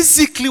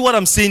 basically what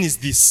I'm saying is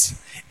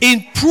this.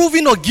 In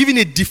proving or giving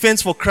a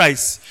defense for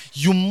Christ,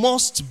 you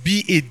must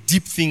be a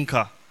deep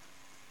thinker.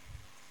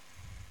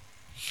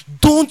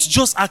 Don't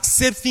just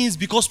accept things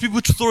because people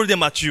throw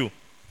them at you.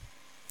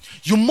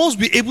 You must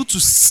be able to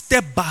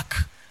step back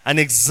and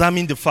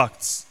examine the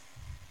facts.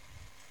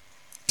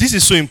 This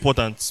is so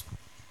important.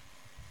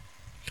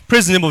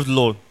 Praise the name of the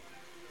Lord.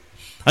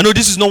 I know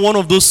this is not one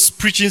of those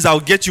preachings that will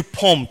get you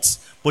pumped,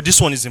 but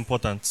this one is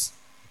important.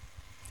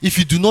 If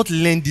you do not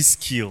learn this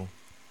skill,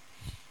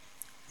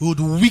 it would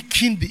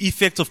weaken the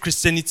effect of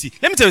Christianity.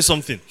 Let me tell you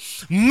something.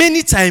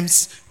 Many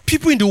times,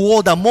 people in the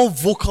world are more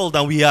vocal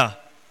than we are.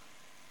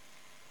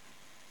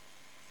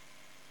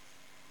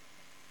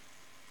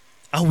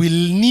 And we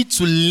need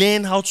to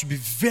learn how to be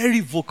very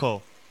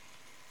vocal.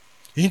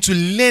 You need to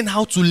learn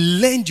how to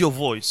lend your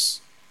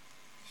voice.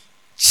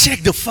 Check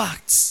the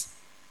facts.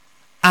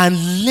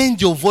 And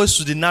lend your voice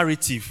to the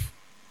narrative.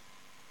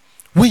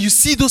 When you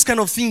see those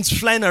kind of things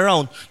flying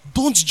around,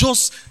 don't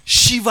just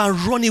shiver and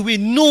run away.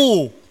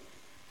 No.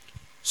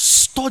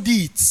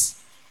 Study it.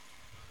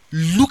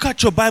 Look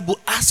at your Bible,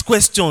 ask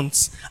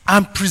questions,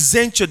 and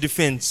present your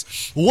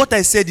defense. What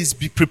I said is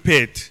be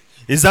prepared.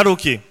 Is that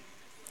okay?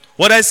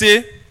 What I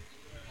say?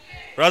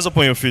 Rise up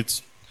on your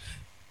feet.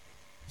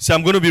 Say,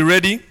 I'm going to be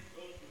ready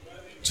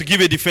to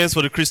give a defense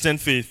for the Christian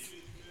faith.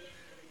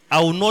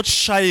 I will not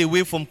shy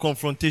away from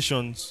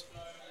confrontations.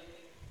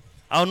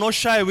 I will not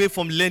shy away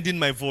from lending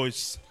my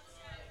voice.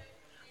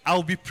 I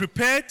will be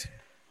prepared.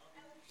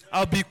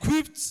 I'll be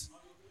equipped.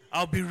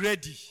 I'll be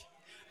ready.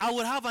 I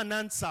will have an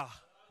answer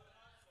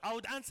I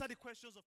would answer the questions of